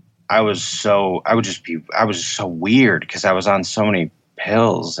I was so weird because I was on so many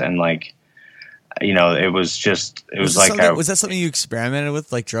pills, and like. It was like was that something you experimented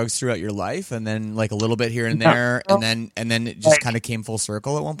with, like drugs throughout your life, and then like a little bit here and there, and then it just kind of came full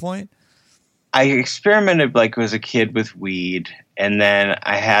circle at one point? I experimented like as a kid with weed, and then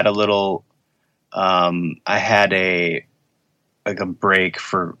I had a little, I had a break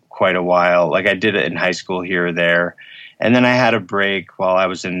for quite a while. Like I did it in high school here or there, and then I had a break while I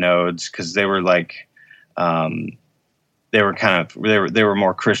was in Nodes because they were like. They were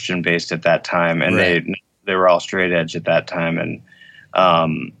more Christian based at that time, and they were all straight edge at that time, and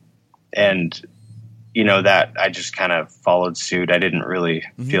that I just kind of followed suit. I didn't really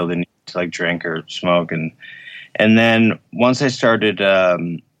feel the need to like drink or smoke, and then once I started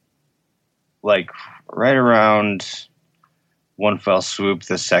like right around One Fell Swoop,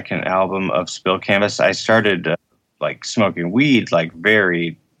 the second album of Spill Canvas, I started like smoking weed like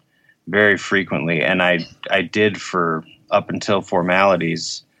very, very frequently, and I did for up until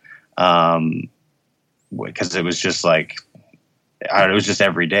Formalities, because it was just like it was just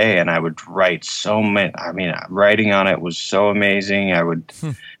every day, and I would write so many. I mean, writing on it was so amazing. I would,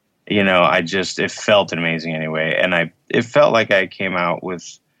 it felt amazing anyway, and it felt like I came out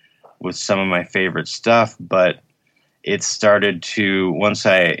with some of my favorite stuff, but it started to once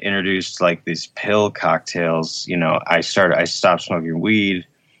I introduced like these pill cocktails. I stopped smoking weed,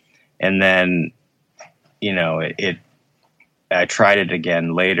 and then. I tried it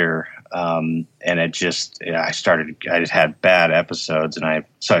again later, and it just, I just had bad episodes, and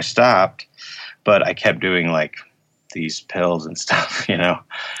so I stopped, but I kept doing like these pills and stuff,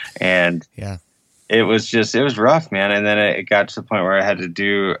 and Yeah. it was rough, man. And then it got to the point where I had to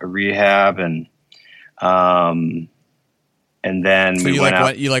do a rehab, and then So we you went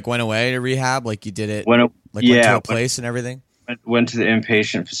out. went away to rehab, like you did it, Went to a place and everything. Went to the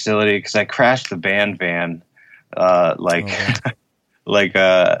inpatient facility because I crashed the band van,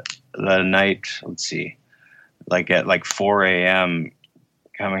 the night. Let's see, like at like 4 a.m.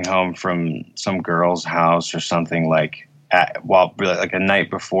 coming home from some girl's house or something, like a night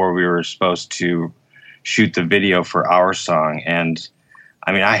before we were supposed to shoot the video for our song. And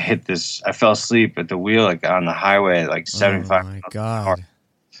I mean, I fell asleep at the wheel, like on the highway, like 75 Oh my miles an God. hour.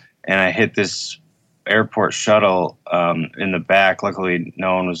 And I hit this airport shuttle in the back. Luckily,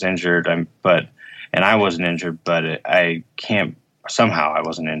 no one was injured. And I wasn't injured, but somehow I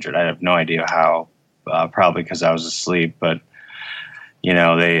wasn't injured. I have no idea how, probably because I was asleep, but You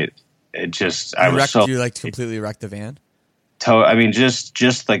completely wrecked the van? I mean,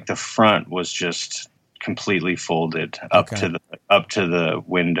 just like the front was just completely folded up to the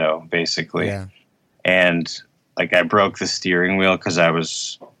window, basically. Yeah. And like I broke the steering wheel because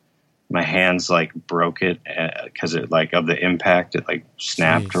my hands like broke it because it like of the impact, it like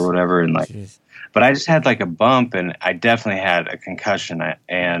snapped or whatever. And like, Jeez. but I just had like a bump, and I definitely had a concussion,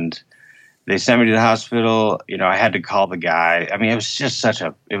 and they sent me to the hospital. I had to call the guy. I mean, it was just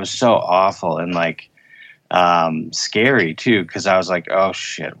it was so awful and like scary too, because I was like, oh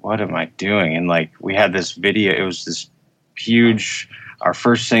shit, what am I doing? And like we had this video. It was this huge, our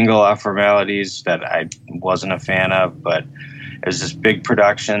first single off Formalities that I wasn't a fan of, but it was this big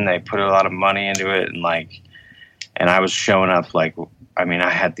production. They put a lot of money into it, and I was showing up like, I mean, I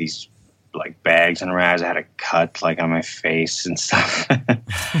had these like bags and rags. I had a cut like on my face and stuff. And,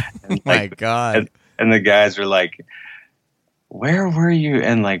 My God. And the guys were like, where were you?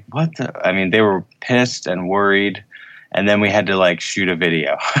 And like, what the? I mean, they were pissed and worried. And then we had to like shoot a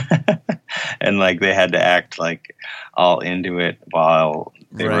video, and like they had to act like all into it while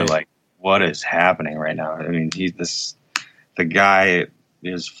they were like, what is happening right now? I mean, the guy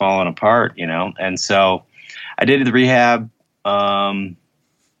is falling apart, And so I did the rehab.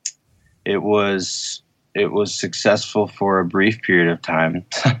 It was successful for a brief period of time.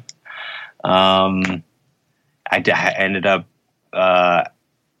 I ended up,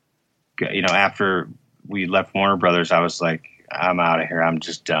 after we left Warner Brothers, I was like, I'm out of here. I'm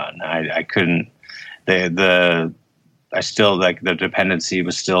just done. I couldn't. I still like the dependency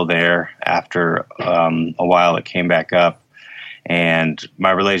was still there. After a while, it came back up, and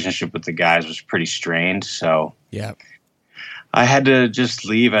my relationship with the guys was pretty strained. So yeah. I had to just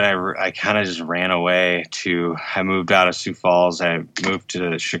leave, and I kind of just ran away I moved out of Sioux Falls. I moved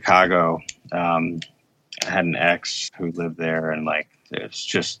to Chicago. I had an ex who lived there, and like, it was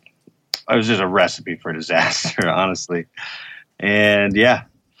just a recipe for disaster, honestly. And yeah.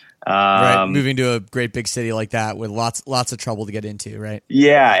 Right. Moving to a great big city like that with lots of trouble to get into, right?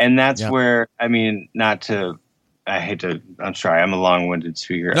 Yeah. And that's where, I mean, I'm sorry, I'm a long-winded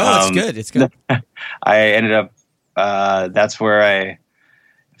speaker. No, it's good. It's good. I ended up, that's where I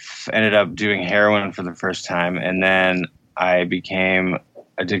ended up doing heroin for the first time. And then I became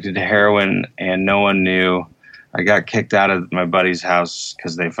addicted to heroin, and no one knew. I got kicked out of my buddy's house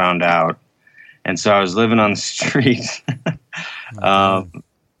because they found out. And so I was living on the street.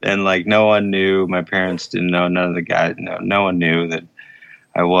 And like no one knew. My parents didn't know. None of the guys, no one knew that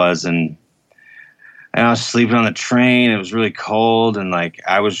I was. And I was sleeping on the train. It was really cold. And like,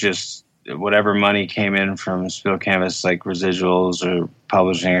 I was just, whatever money came in from Spill Canvas, like residuals or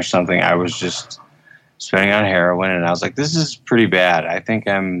publishing or something, I was just spending on heroin. And I was like, this is pretty bad. I think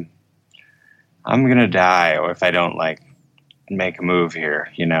I'm going to die, or if I don't like make a move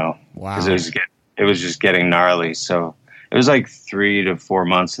here, Wow. Because it was just getting gnarly. So it was like 3 to 4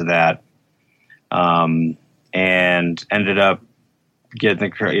 months of that. And ended up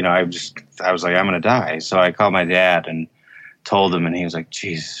getting I was like, I'm going to die. So I called my dad and told him, and he was like,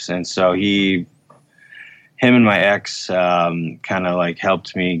 Jesus. And so him and my ex kind of like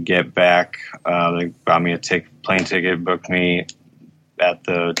helped me get back. They bought me a plane ticket, booked me at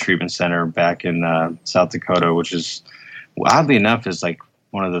the treatment center back in South Dakota, which is, oddly enough, is like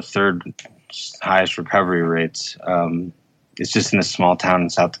one of the third highest recovery rates. It's just in a small town in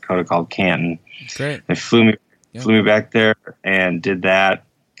South Dakota called Canton. Great. They flew me back there and did that,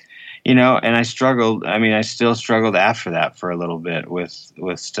 and I struggled. I mean, I still struggled after that for a little bit with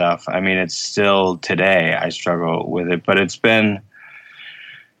stuff. I mean, it's still today I struggle with it, but it's been,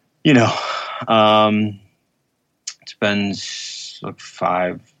 It's been like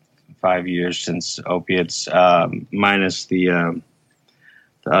 5 years since opiates, minus the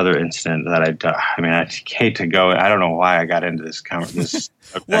other incident that I done. I mean, I hate to go. I don't know why I got into this.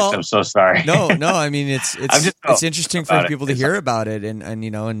 Well, I'm so sorry. No. I mean, it's interesting for people to hear about it,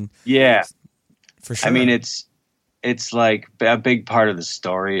 and yeah, for sure. I mean, it's like a big part of the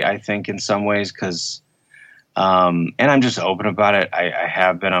story, I think, in some ways, because, and I'm just open about it. I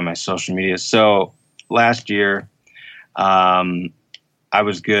have been on my social media. So last year, I've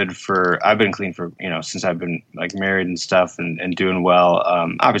been clean for, since I've been like married and stuff and doing well.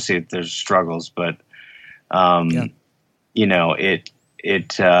 Obviously there's struggles, but,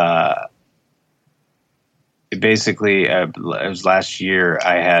 it basically, it was last year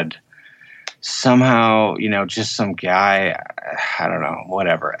I had somehow, just some guy, I don't know,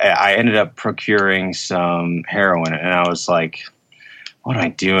 whatever. I ended up procuring some heroin and I was like, what am I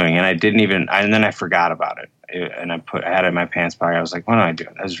doing? And and then I forgot about it. And I had it in my pants pocket. I was like, what am I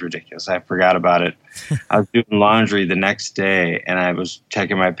doing? This is ridiculous. I forgot about it. I was doing laundry the next day and I was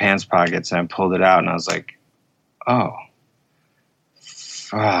checking my pants pockets and I pulled it out and I was like, oh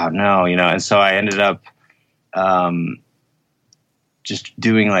no, and so I ended up, just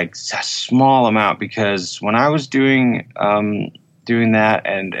doing like a small amount, because when I was doing that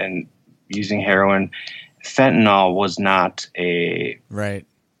and using heroin, fentanyl was not a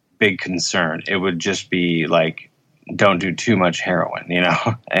big concern. It would just be like, don't do too much heroin,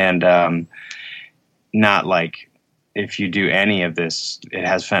 and not like if you do any of this, it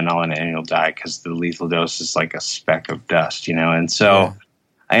has fentanyl in it and you'll die, because the lethal dose is like a speck of dust, and so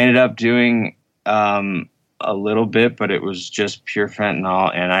I ended up doing a little bit, but it was just pure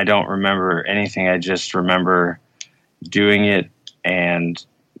fentanyl, and I don't remember anything. I just remember doing it, and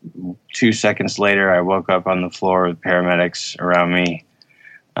 2 seconds later, I woke up on the floor with paramedics around me.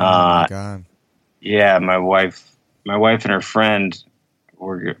 Oh my God! Yeah, my wife and her friend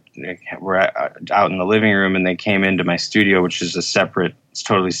were out in the living room, and they came into my studio, which is it's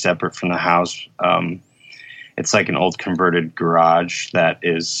totally separate from the house. It's like an old converted garage that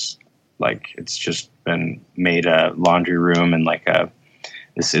is like, it's just been made a laundry room and like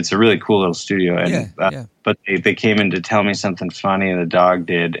it's a really cool little studio. And, but they came in to tell me something funny, and the dog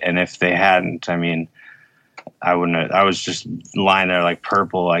did. And if they hadn't, I mean, I wouldn't have, I was just lying there like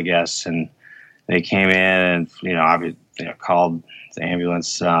purple, I guess. And they came in and, I called the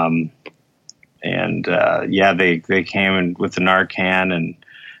ambulance. They came in with the Narcan and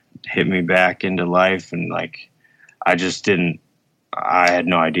hit me back into life. And like, I had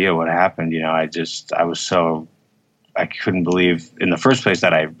no idea what happened. I couldn't believe in the first place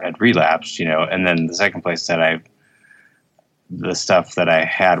that I had relapsed, and then the second place that the stuff that I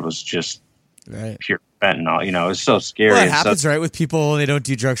had was just pure fentanyl. It was so scary. Well, it happens, right? With people, they don't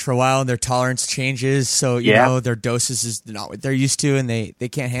do drugs for a while and their tolerance changes. So, their doses is not what they're used to and they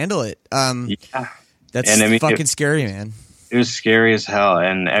can't handle it. That's fucking scary, man. It was scary as hell.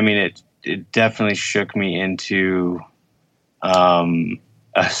 And I mean, it definitely shook me into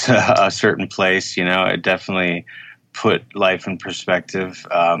a certain place. It definitely put life in perspective,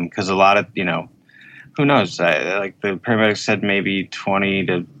 because a lot of, who knows, like the paramedics said, maybe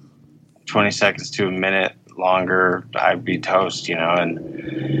 20 seconds to a minute longer, I'd be toast, and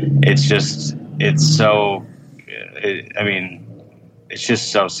it's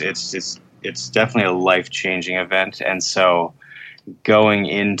definitely a life-changing event. And so going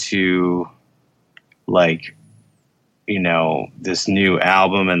into like, this new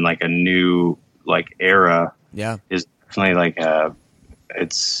album and like a new like era is definitely like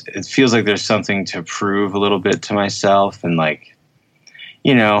it feels like there's something to prove a little bit to myself, and like,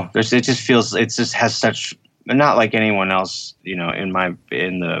 it just has such, not like anyone else, in a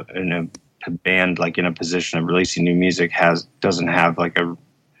band, like in a position of releasing new music doesn't have like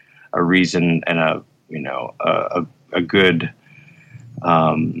a reason and a good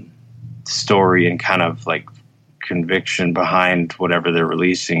story and kind of like conviction behind whatever they're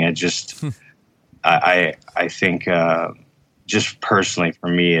releasing. It just I think just personally for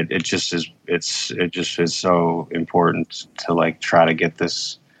me, it just is so important to like try to get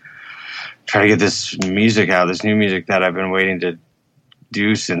this music out, this new music that I've been waiting to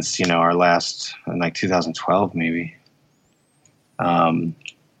do since our last, in like 2012 maybe. So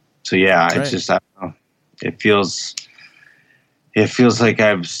yeah, right. It's just, I don't know, it feels like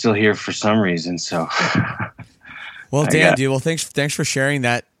I'm still here for some reason. So well, Dan, dude, well, thanks for sharing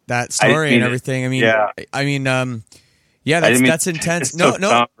that story and everything. That's intense.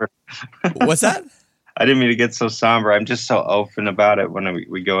 No. What's that? I didn't mean to get so somber. I'm just so open about it when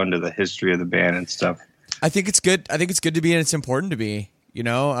we go into the history of the band and stuff. I think it's good. I think it's good to be, and it's important to be.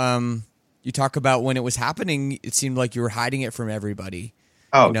 you talk about when it was happening, it seemed like you were hiding it from everybody.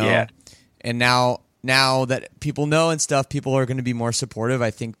 Oh, you know? yeah. And now that people know and stuff, people are going to be more supportive,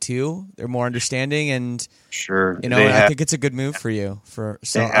 I think, too. They're more understanding, and Sure. I think it's a good move for you.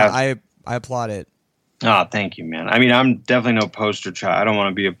 I applaud it. Oh, thank you, man. I mean, I'm definitely no poster child. I don't want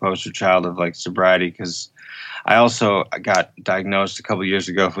to be a poster child of like sobriety, because I also got diagnosed a couple years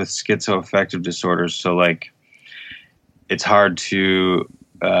ago with schizoaffective disorders. So like, it's hard to,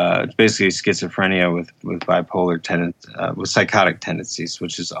 it's basically schizophrenia with bipolar with psychotic tendencies,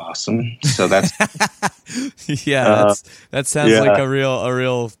 which is awesome. So that's, yeah, that sounds like a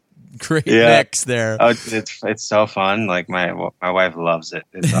real great mix there. Oh, it's so fun. Like my wife loves it.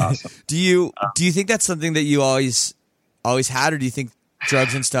 It's awesome. Do you think that's something that you always had, or do you think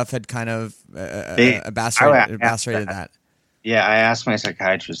drugs and stuff had kind of evaporated that? Yeah, I asked my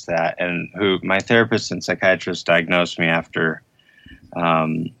psychiatrist that, and my therapist and psychiatrist diagnosed me after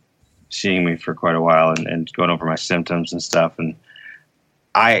seeing me for quite a while and going over my symptoms and stuff. And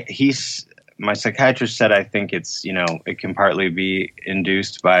my psychiatrist said, I think it's, it can partly be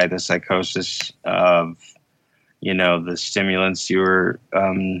induced by the psychosis of, the stimulants you were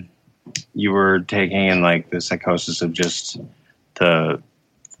taking, and like the psychosis of just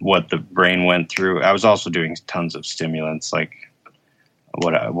what the brain went through. I was also doing tons of stimulants, like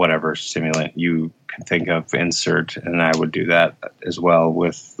whatever stimulant you can think of, insert, and I would do that as well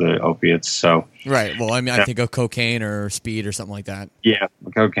with the opiates. So right. Well, I mean, I think of cocaine or speed or something like that. Yeah,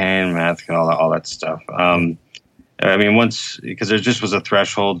 cocaine, meth, all that stuff. I mean, because there just was a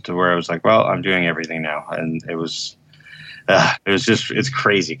threshold to where I was like, well, I'm doing everything now, and it's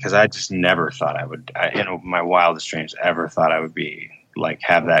crazy, because I just never thought I would, in my wildest dreams, ever thought I would be like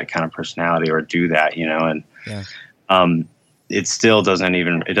have that kind of personality or do that, and it still doesn't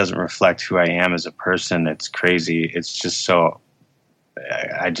reflect who I am as a person. It's crazy. It's just so,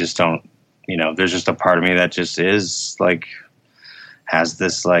 I just don't, there's just a part of me that just is like, has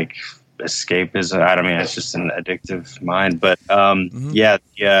this like escapism. I don't mean, it's just an addictive mind, but yeah,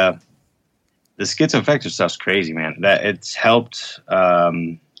 the schizoaffective stuff's crazy, man. That it's helped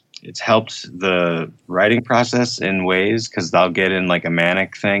the writing process in ways, because I'll get in like a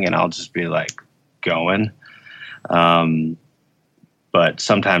manic thing and I'll just be like going. But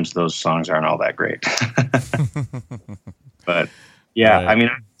sometimes those songs aren't all that great. But yeah, right. I mean,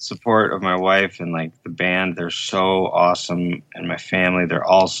 support of my wife and like the band, they're so awesome. And my family, they're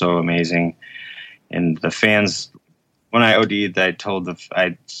all so amazing. And the fans, when I OD'd, I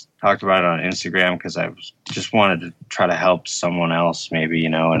talked about it on Instagram, because I just wanted to try to help someone else maybe,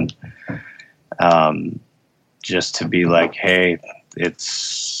 and just to be like, hey,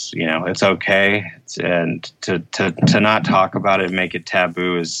 it's okay. And to not talk about it and make it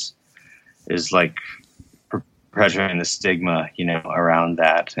taboo is like perpetuating the stigma, around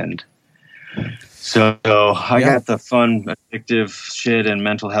that. And so I got the fun, addictive shit and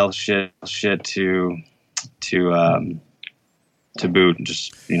mental health shit to boot, and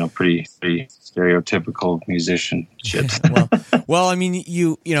just pretty stereotypical musician shit. well, I mean,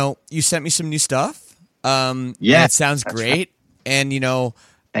 you sent me some new stuff. It sounds great, right.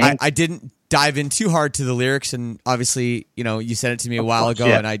 And I didn't dive in too hard to the lyrics, and obviously, you sent it to me a while ago,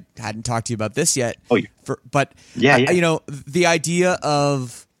 and I hadn't talked to you about this yet. Oh, yeah. The idea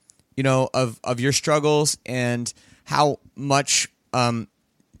of of your struggles and how much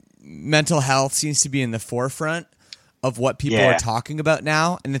mental health seems to be in the forefront of what people are talking about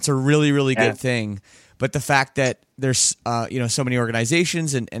now, and it's a really, really good thing. But the fact that there's so many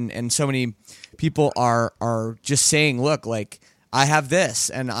organizations and so many people are just saying, look, like, I have this,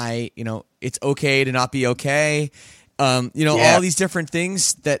 and it's okay to not be okay. All these different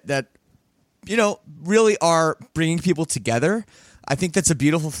things that really are bringing people together. I think that's a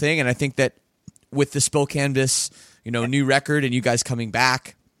beautiful thing, and I think that with the Spill Canvas, new record, and you guys coming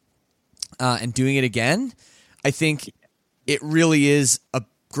back and doing it again, I think it really is a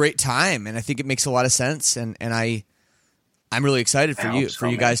great time, and I think it makes a lot of sense, and I'm really excited for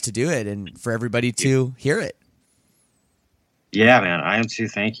you guys to do it, and for everybody to hear it. Yeah, man, I am too.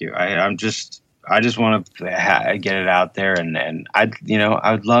 Thank you. I just want to get it out there, and I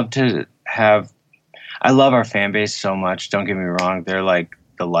would love to have. I love our fan base so much. Don't get me wrong; they're like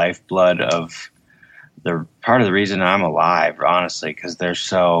the lifeblood of. They're part of the reason I'm alive, honestly, because they're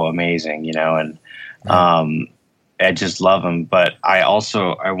so amazing, and I just love them. But I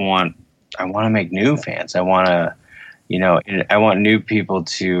want to make new fans. I want to, I want new people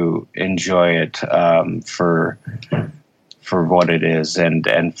to enjoy it for what it is,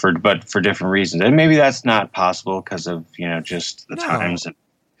 but for different reasons. And maybe that's not possible because of just the times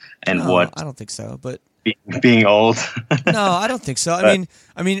and what. I don't think so. But being old. No, I don't think so. I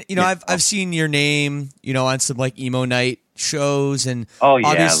mean, you know, I've seen your name, you know, on some like emo night shows, and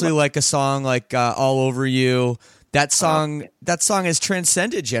obviously like a song like "All Over You." That song has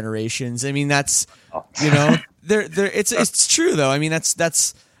transcended generations. I mean, that's you know, it's true though. I mean, that's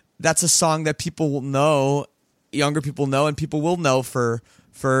a song that people will know, younger people know, and people will know for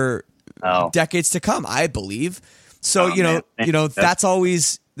decades to come, I believe. So you know, that's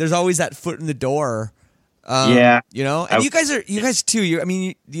always, there's always that foot in the door. You know, and you guys too. I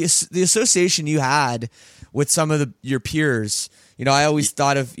mean, the association you had with some of your peers. You know, I always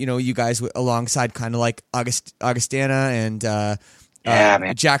thought of, you know, you guys alongside kind of like Augustana and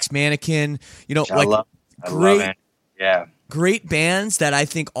Jack's Mannequin. You know, great bands that I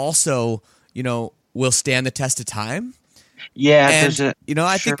think also, you know, will stand the test of time. Yeah, and you know,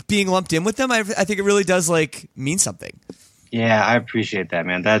 I think being lumped in with them, I think it really does like mean something. Yeah, I appreciate that,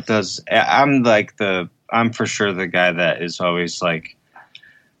 man. That does. I'm for sure the guy that is always like,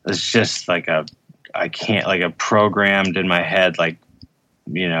 it's just like I can't, like a programmed in my head, like,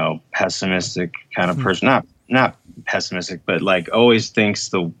 you know, pessimistic kind of person. Not pessimistic, but like always thinks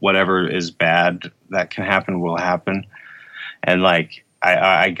the whatever is bad that can happen will happen. And like,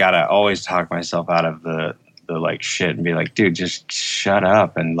 I gotta always talk myself out of the like shit and be like, dude, just shut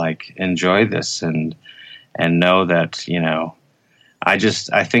up and like enjoy this and know that, you know, I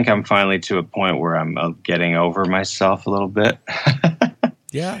think I'm finally to a point where I'm getting over myself a little bit.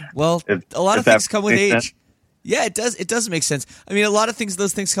 Yeah. Well, a lot of things come with age. Sense. Yeah, it does. It does make sense. I mean, a lot of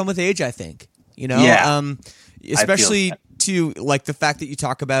those things come with age, I think, you know, especially to like the fact that you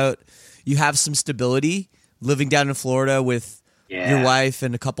talk about, you have some stability living down in Florida with your wife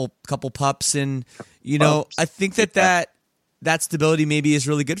and a couple pups. And, you know, I think that stability maybe is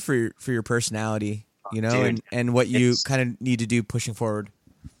really good for your personality, you know, and what you kind of need to do pushing forward.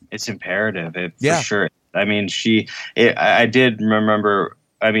 It's imperative. For sure. I mean, I did remember,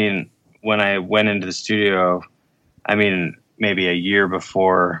 I mean, when I went into the studio, I mean, maybe a year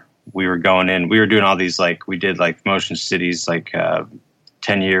before we were going in, we were doing all these, like, we did like Motion Cities, like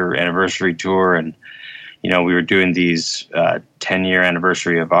 10-year anniversary tour. And, you know, we were doing these 10-year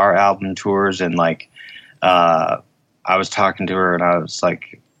anniversary of our album tours. And like, I was talking to her and I was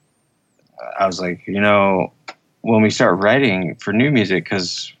like, you know, when we start writing for new music,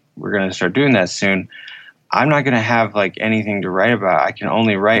 because we're going to start doing that soon, I'm not going to have like anything to write about. I can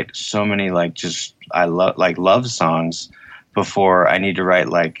only write so many like love songs before I need to write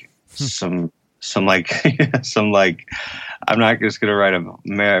like some like some like, I'm not just going to write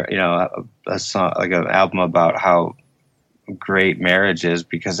a song, like an album about how great marriage is,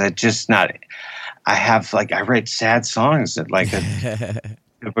 because I write sad songs that like a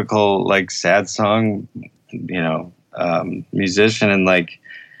typical like sad song, you know, musician. And like,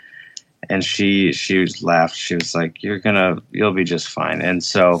 and she laughed. She was like, you'll be just fine. And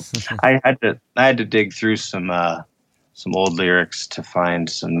so I had to dig through some old lyrics to find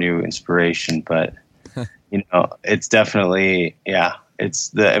some new inspiration. But you know, it's definitely, it's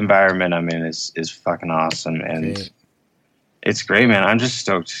the environment I'm in is fucking awesome. And it's great, man. I'm just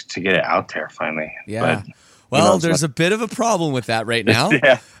stoked to get it out there finally. Yeah. But, well, there's a bit of a problem with that right now. Isn't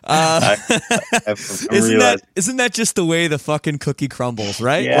that just the way the fucking cookie crumbles,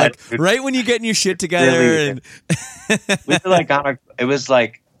 right? Yeah, like right when you're getting your shit together, really, and we were like it was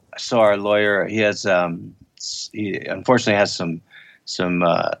like, so our lawyer, he unfortunately has some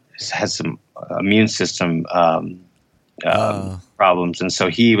immune system problems, and so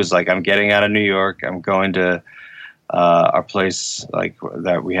he was like, I'm getting out of New York. I'm going to our place like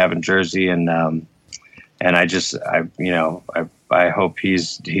that we have in Jersey, and I hope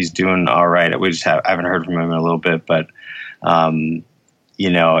he's doing all right. I haven't heard from him in a little bit, but you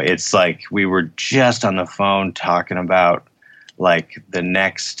know, it's like we were just on the phone talking about like in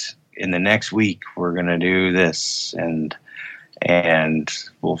the next week we're gonna do this, and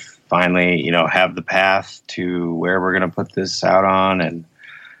we'll finally, you know, have the path to where we're gonna put this out on. And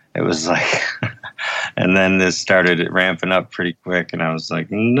it was like, and then this started ramping up pretty quick, and I was like,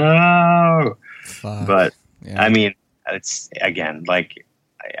 no. Fuck. But I mean, it's again, like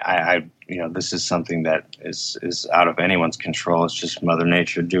I you know, this is something that is out of anyone's control. It's just Mother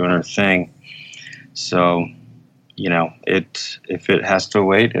Nature doing her thing. So, you know, if it has to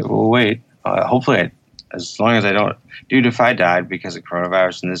wait, it will wait. Hopefully, as long as I don't, dude, if I died because of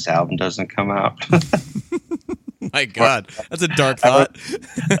coronavirus and this album doesn't come out. My God, that's a dark thought.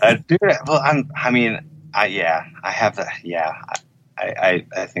 Dude, well, I have that. Yeah, I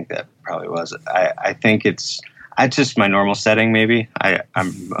think that probably was. I think it's just my normal setting. Maybe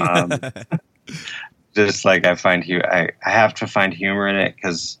I'm just like, I have to find humor in it,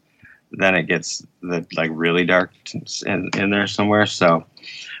 because then it gets really dark in there somewhere. So,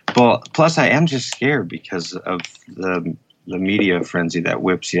 well, plus I am just scared because of the media frenzy that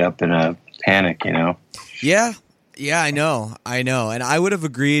whips you up in a panic, you know? Yeah, I know. And I would have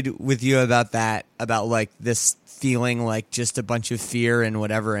agreed with you about that, about like this feeling like just a bunch of fear and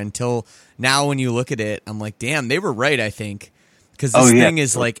whatever, until now when you look at it, I'm like, damn, they were right, I think. Because this thing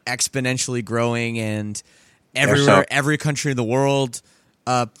is like exponentially growing, and everywhere, every country in the world,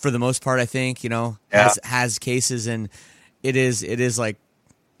 for the most part, I think, you know, has cases, and it is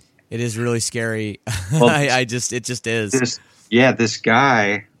really scary. Well, it just is. This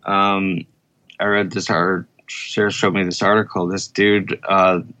guy, I read this, Sarah showed me this article, this dude,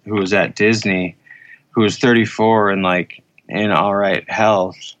 who was at Disney, who was 34 and like in all right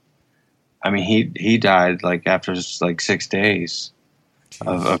health. I mean, he died like after just like 6 days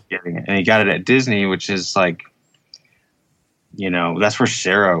of getting it, and he got it at Disney, which is like, you know, that's where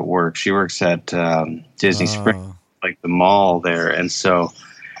Sarah works. She works at Disney Springs, like the mall there, and so,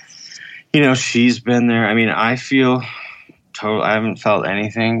 you know, she's been there. I mean, I feel total. I haven't felt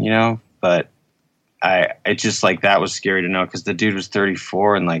anything, you know, but it just like that was scary to know, because the dude was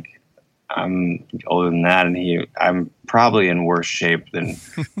 34 and like I'm older than that, and I'm probably in worse shape than.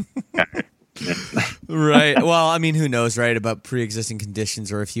 Right. Well, I mean, who knows, right, about pre-existing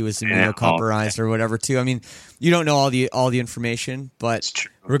conditions, or if he was immunocompromised or whatever too. I mean, you don't know all the information, but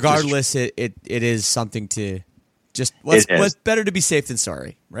regardless, it is something to just what's better to be safe than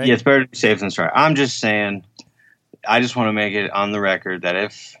sorry, right? Yeah, it's better to be safe than sorry. I'm just saying, I just want to make it on the record that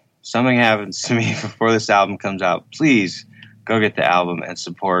if something happens to me before this album comes out, please go get the album and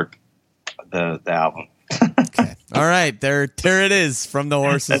support the album. Okay. All right. There it is from the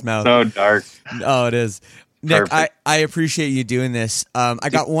horse's mouth. So dark. Oh, it is. Nick, Perfect. I appreciate you doing this. I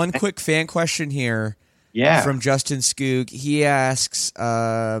got one quick fan question here. Yeah. From Justin Skoog. He asks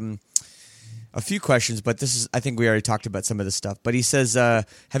a few questions, but I think we already talked about some of this stuff. But he says, have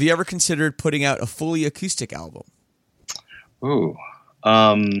you ever considered putting out a fully acoustic album? Ooh.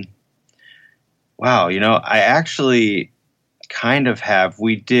 Wow. You know, I actually kind of have.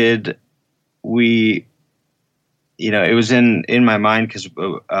 You know, it was in my mind because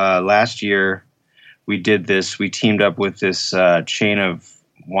last year we did this. We teamed up with this chain of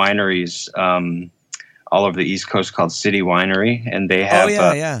wineries all over the East Coast called City Winery, and they have.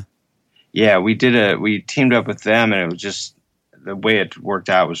 We teamed up with them, and it was just the way it worked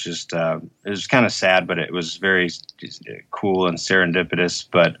out was just it was kind of sad, but it was very cool and serendipitous.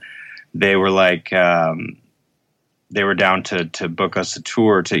 But they were like they were down to book us a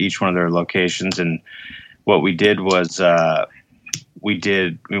tour to each one of their locations, and what we did was we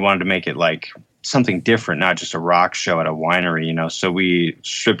wanted to make it like something different, not just a rock show at a winery, you know. So we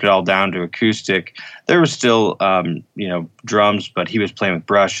stripped it all down to acoustic. There was still you know, drums, but he was playing with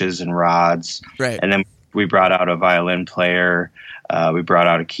brushes and rods. Right. And then we brought out a violin player. We brought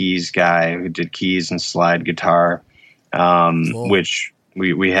out a keys guy who did keys and slide guitar, cool. Which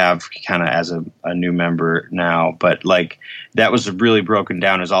we have kind of as a new member now. But like that was really broken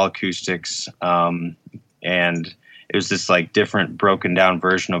down as all acoustics. And it was this like different broken down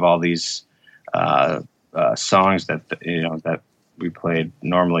version of all these songs that, you know, that we played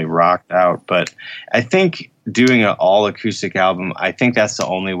normally rocked out. But I think doing an all acoustic album, I think that's the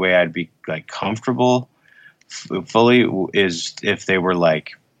only way I'd be like comfortable fully, is if they were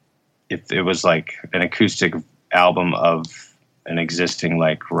like, if it was like an acoustic album of an existing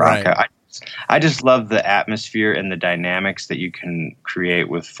like rock. Right. I just love the atmosphere and the dynamics that you can create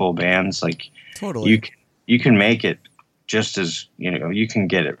with full bands. Like totally. You can make it just as, you know, you can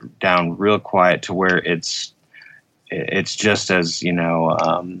get it down real quiet to where it's just as, you know,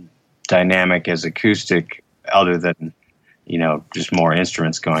 dynamic as acoustic, other than, you know, just more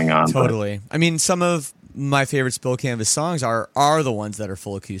instruments going on. Totally. But I mean, some of my favorite Spill Canvas songs are the ones that are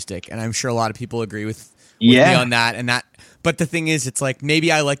full acoustic, and I'm sure a lot of people agree with me on that. And that, but the thing is, it's like maybe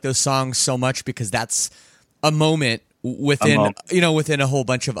I like those songs so much because that's a moment within a whole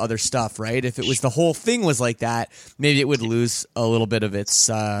bunch of other stuff, right? If it was the whole thing was like that, maybe it would lose a little bit of its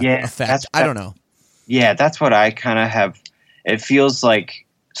effect. I don't know. Yeah, that's what I kind of have. It feels like,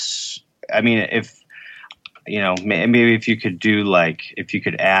 I mean, if, you know, maybe if you could do like, if you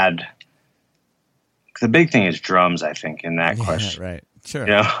could add, the big thing is drums, I think, in that question. Right. Sure.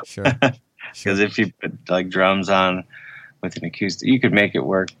 You know? Sure. Because if you put like drums on with an acoustic, you could make it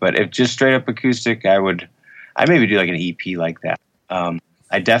work. But if just straight up acoustic, I'd maybe do like an EP like that.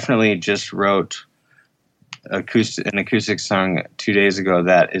 I definitely just wrote an acoustic song 2 days ago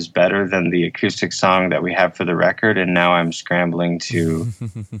that is better than the acoustic song that we have for the record, and now I'm scrambling to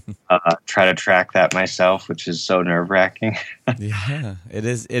try to track that myself, which is so nerve-wracking. Yeah, it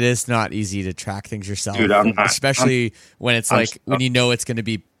is. It is not easy to track things yourself, Dude, especially when it's when you know it's going to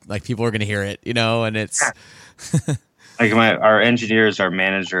be like people are going to hear it, and it's like our engineer is our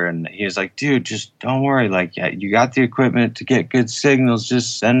manager, and he's like, dude, just don't worry. Like, yeah, you got the equipment to get good signals.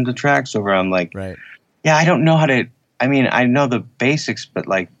 Just send the tracks over. I'm like, right. Yeah, I don't know how to. I mean, I know the basics, but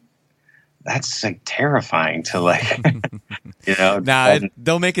like, that's like terrifying to like,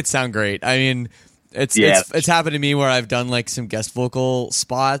 they'll make it sound great. I mean, it's happened to me where I've done like some guest vocal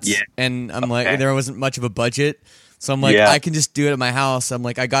spots, and I'm like, there wasn't much of a budget. So I'm like, I can just do it at my house. I'm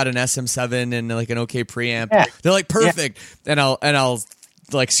like, I got an SM7 and like an OK preamp. Yeah. They're like perfect, and I'll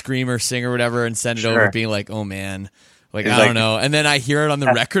like scream or sing or whatever and send it over, being like, oh man, like I don't know. And then I hear it on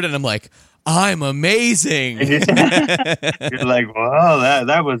the record, and I'm like, I'm amazing. You're like, whoa,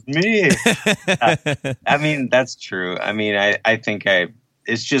 that was me. I mean, that's true. I mean, I think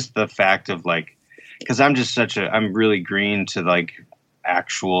it's just the fact of like, because I'm just I'm really green to like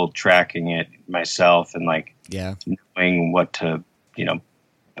actual tracking it myself and like knowing what to,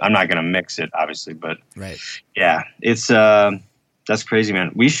 I'm not going to mix it obviously, but it's that's crazy,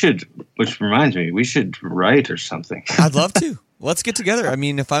 man. Which reminds me, we should write or something. I'd love to. Let's get together. I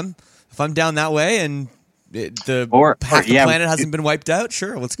mean, if I'm down that way and half the planet hasn't been wiped out,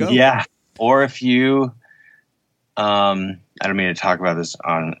 sure, let's go. Yeah. Or if you, I don't mean to talk about this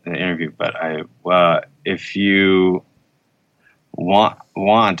on the interview, but if you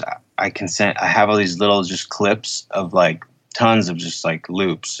want, I can send. I have all these little just clips of like tons of just like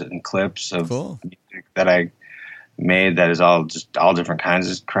loops and clips of music that I made that is all different kinds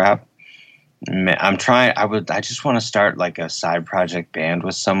of crap. I'm trying. I just want to start like a side project band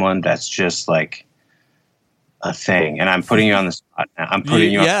with someone that's just like a thing. And I'm putting you on the spot now. I'm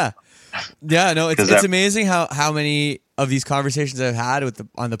putting you. Yeah. Yeah. No, it's amazing how many of these conversations I've had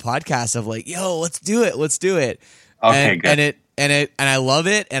on the podcast of like, yo, let's do it. Okay, good. And I love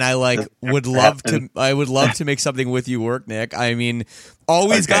it, and I like would love to make something with you work, Nick. I mean, all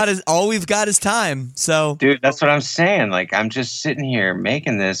we've got is time. So, dude, that's what I'm saying. Like, I'm just sitting here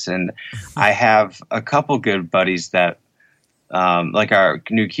making this, and I have a couple good buddies that, like our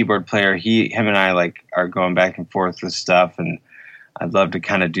new keyboard player. Him and I like are going back and forth with stuff, and I'd love to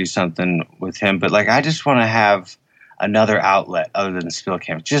kind of do something with him. But like, I just want to have another outlet other than Spill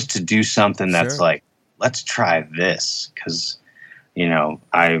Canvas, just to do something that's like, let's try this, because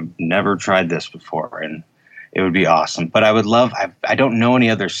I've never tried this before, and it would be awesome. But I would love. I don't know any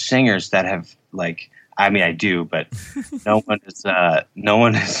other singers that have like. I mean, I do, but no one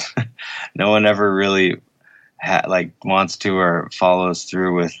ever really wants to or follows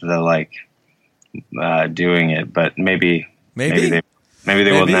through with the like doing it. But maybe they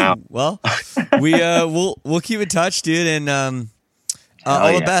will now. Well, we'll keep in touch, dude, and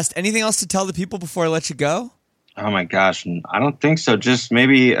all the best. Anything else to tell the people before I let you go? Oh my gosh, I don't think so. Just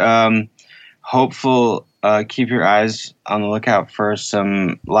maybe hopeful. Keep your eyes on the lookout for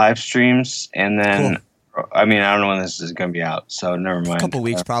some live streams, and then I mean, I don't know when this is going to be out, so never mind. A couple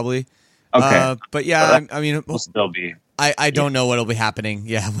weeks probably. Okay, but yeah, I mean, we'll still be. I don't know what'll be happening.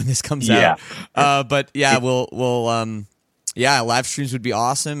 Yeah, when this comes out. But yeah, we'll live streams would be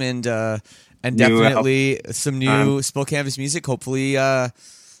awesome, and definitely some new Spill Canvas music. Hopefully,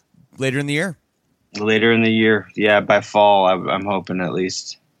 later in the year. Later in the year, yeah, by fall, I'm hoping at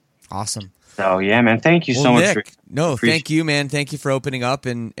least. Awesome. So yeah, man, thank you so much. Nick, thank you, man. Thank you for opening up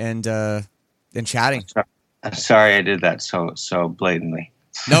and chatting. I'm sorry I did that so blatantly.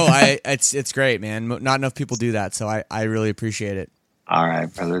 No, it's great, man. Not enough people do that, so I really appreciate it. All right,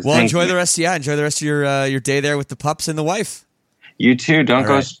 brother. Well, enjoy the rest of your day there with the pups and the wife. You too. Don't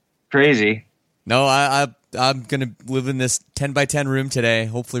go crazy. No, I'm gonna live in this 10x10 room today.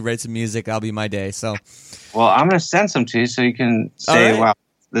 Hopefully, write some music. That'll be my day. So, well, I'm gonna send some to you so you can say, "Wow,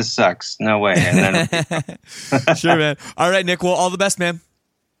 this sucks." No way. And then sure, man. All right, Nick. Well, all the best, man.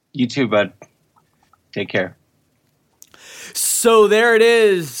 You too, bud. Take care. So there it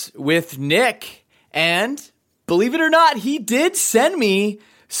is with Nick, and believe it or not, he did send me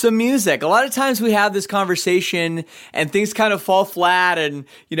some music. A lot of times we have this conversation and things kind of fall flat and,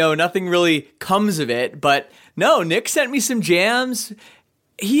 nothing really comes of it. But no, Nick sent me some jams.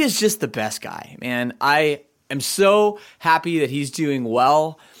 He is just the best guy, man. I am so happy that he's doing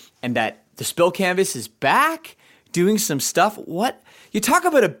well and that the Spill Canvas is back doing some stuff. What? You talk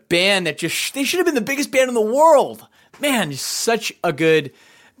about a band that they should have been the biggest band in the world. Man, such a good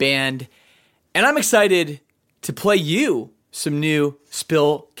band. And I'm excited to play you some new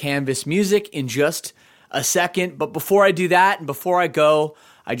Spill Canvas music in just a second. But before I do that and before I go,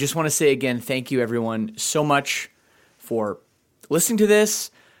 I just want to say again, thank you everyone so much for listening to this,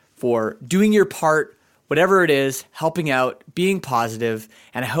 for doing your part, whatever it is, helping out, being positive,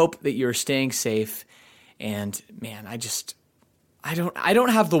 and I hope that you're staying safe. And man, I don't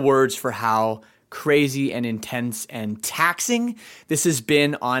have the words for how crazy and intense and taxing this has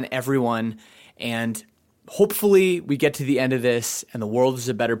been on everyone. And hopefully we get to the end of this and the world is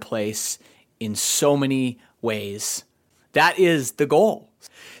a better place in so many ways. That is the goal.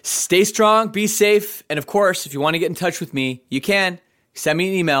 Stay strong, be safe, and of course, if you want to get in touch with me, you can. Send me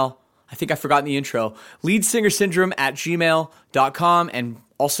an email. I think I forgot in the intro. leadsingersyndrome@gmail.com, and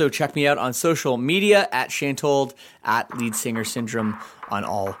also check me out on social media at Shane Told, at leadsingersyndrome on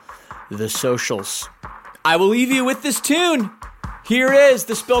all the socials. I will leave you with this tune. Here is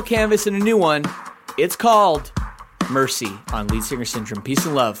the Spill Canvas and a new one. It's called Mercy on Lead Singer Syndrome. Peace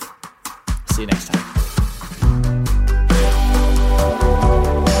and love. See you next time.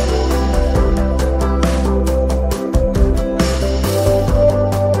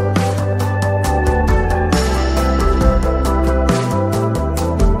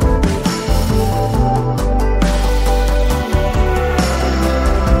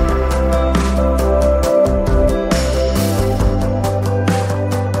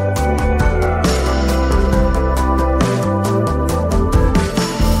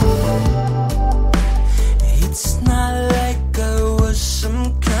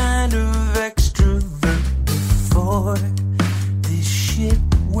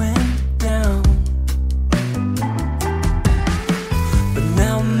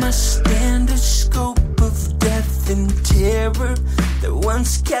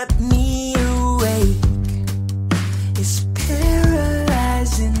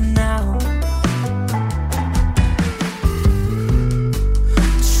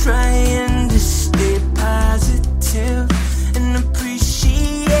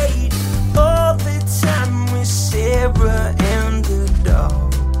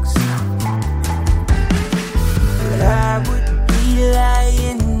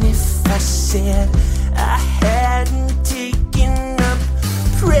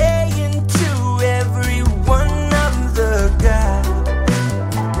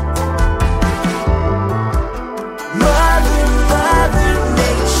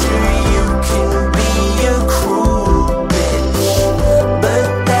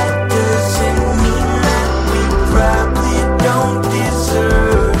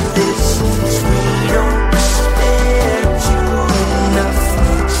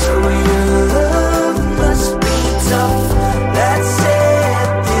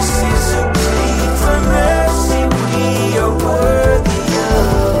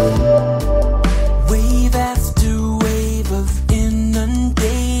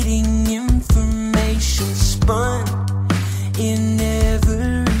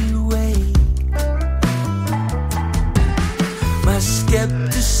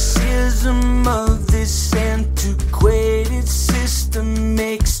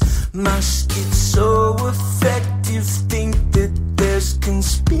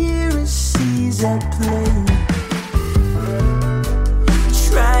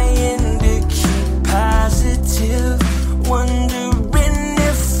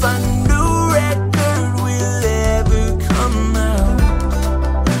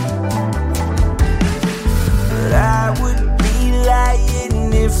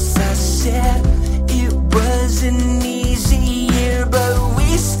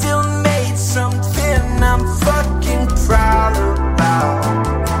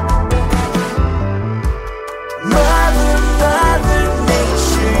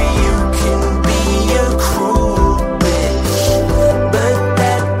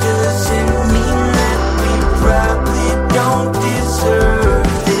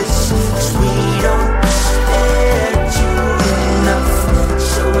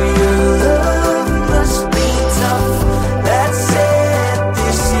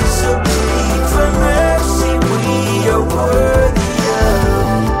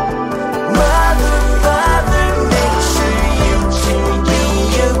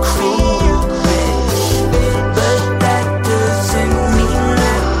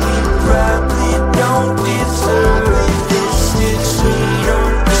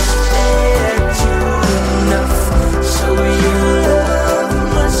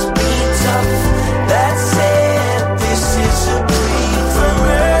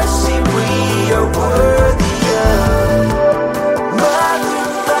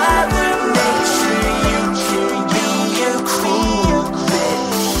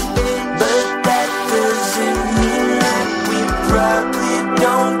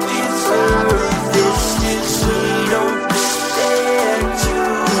 Don't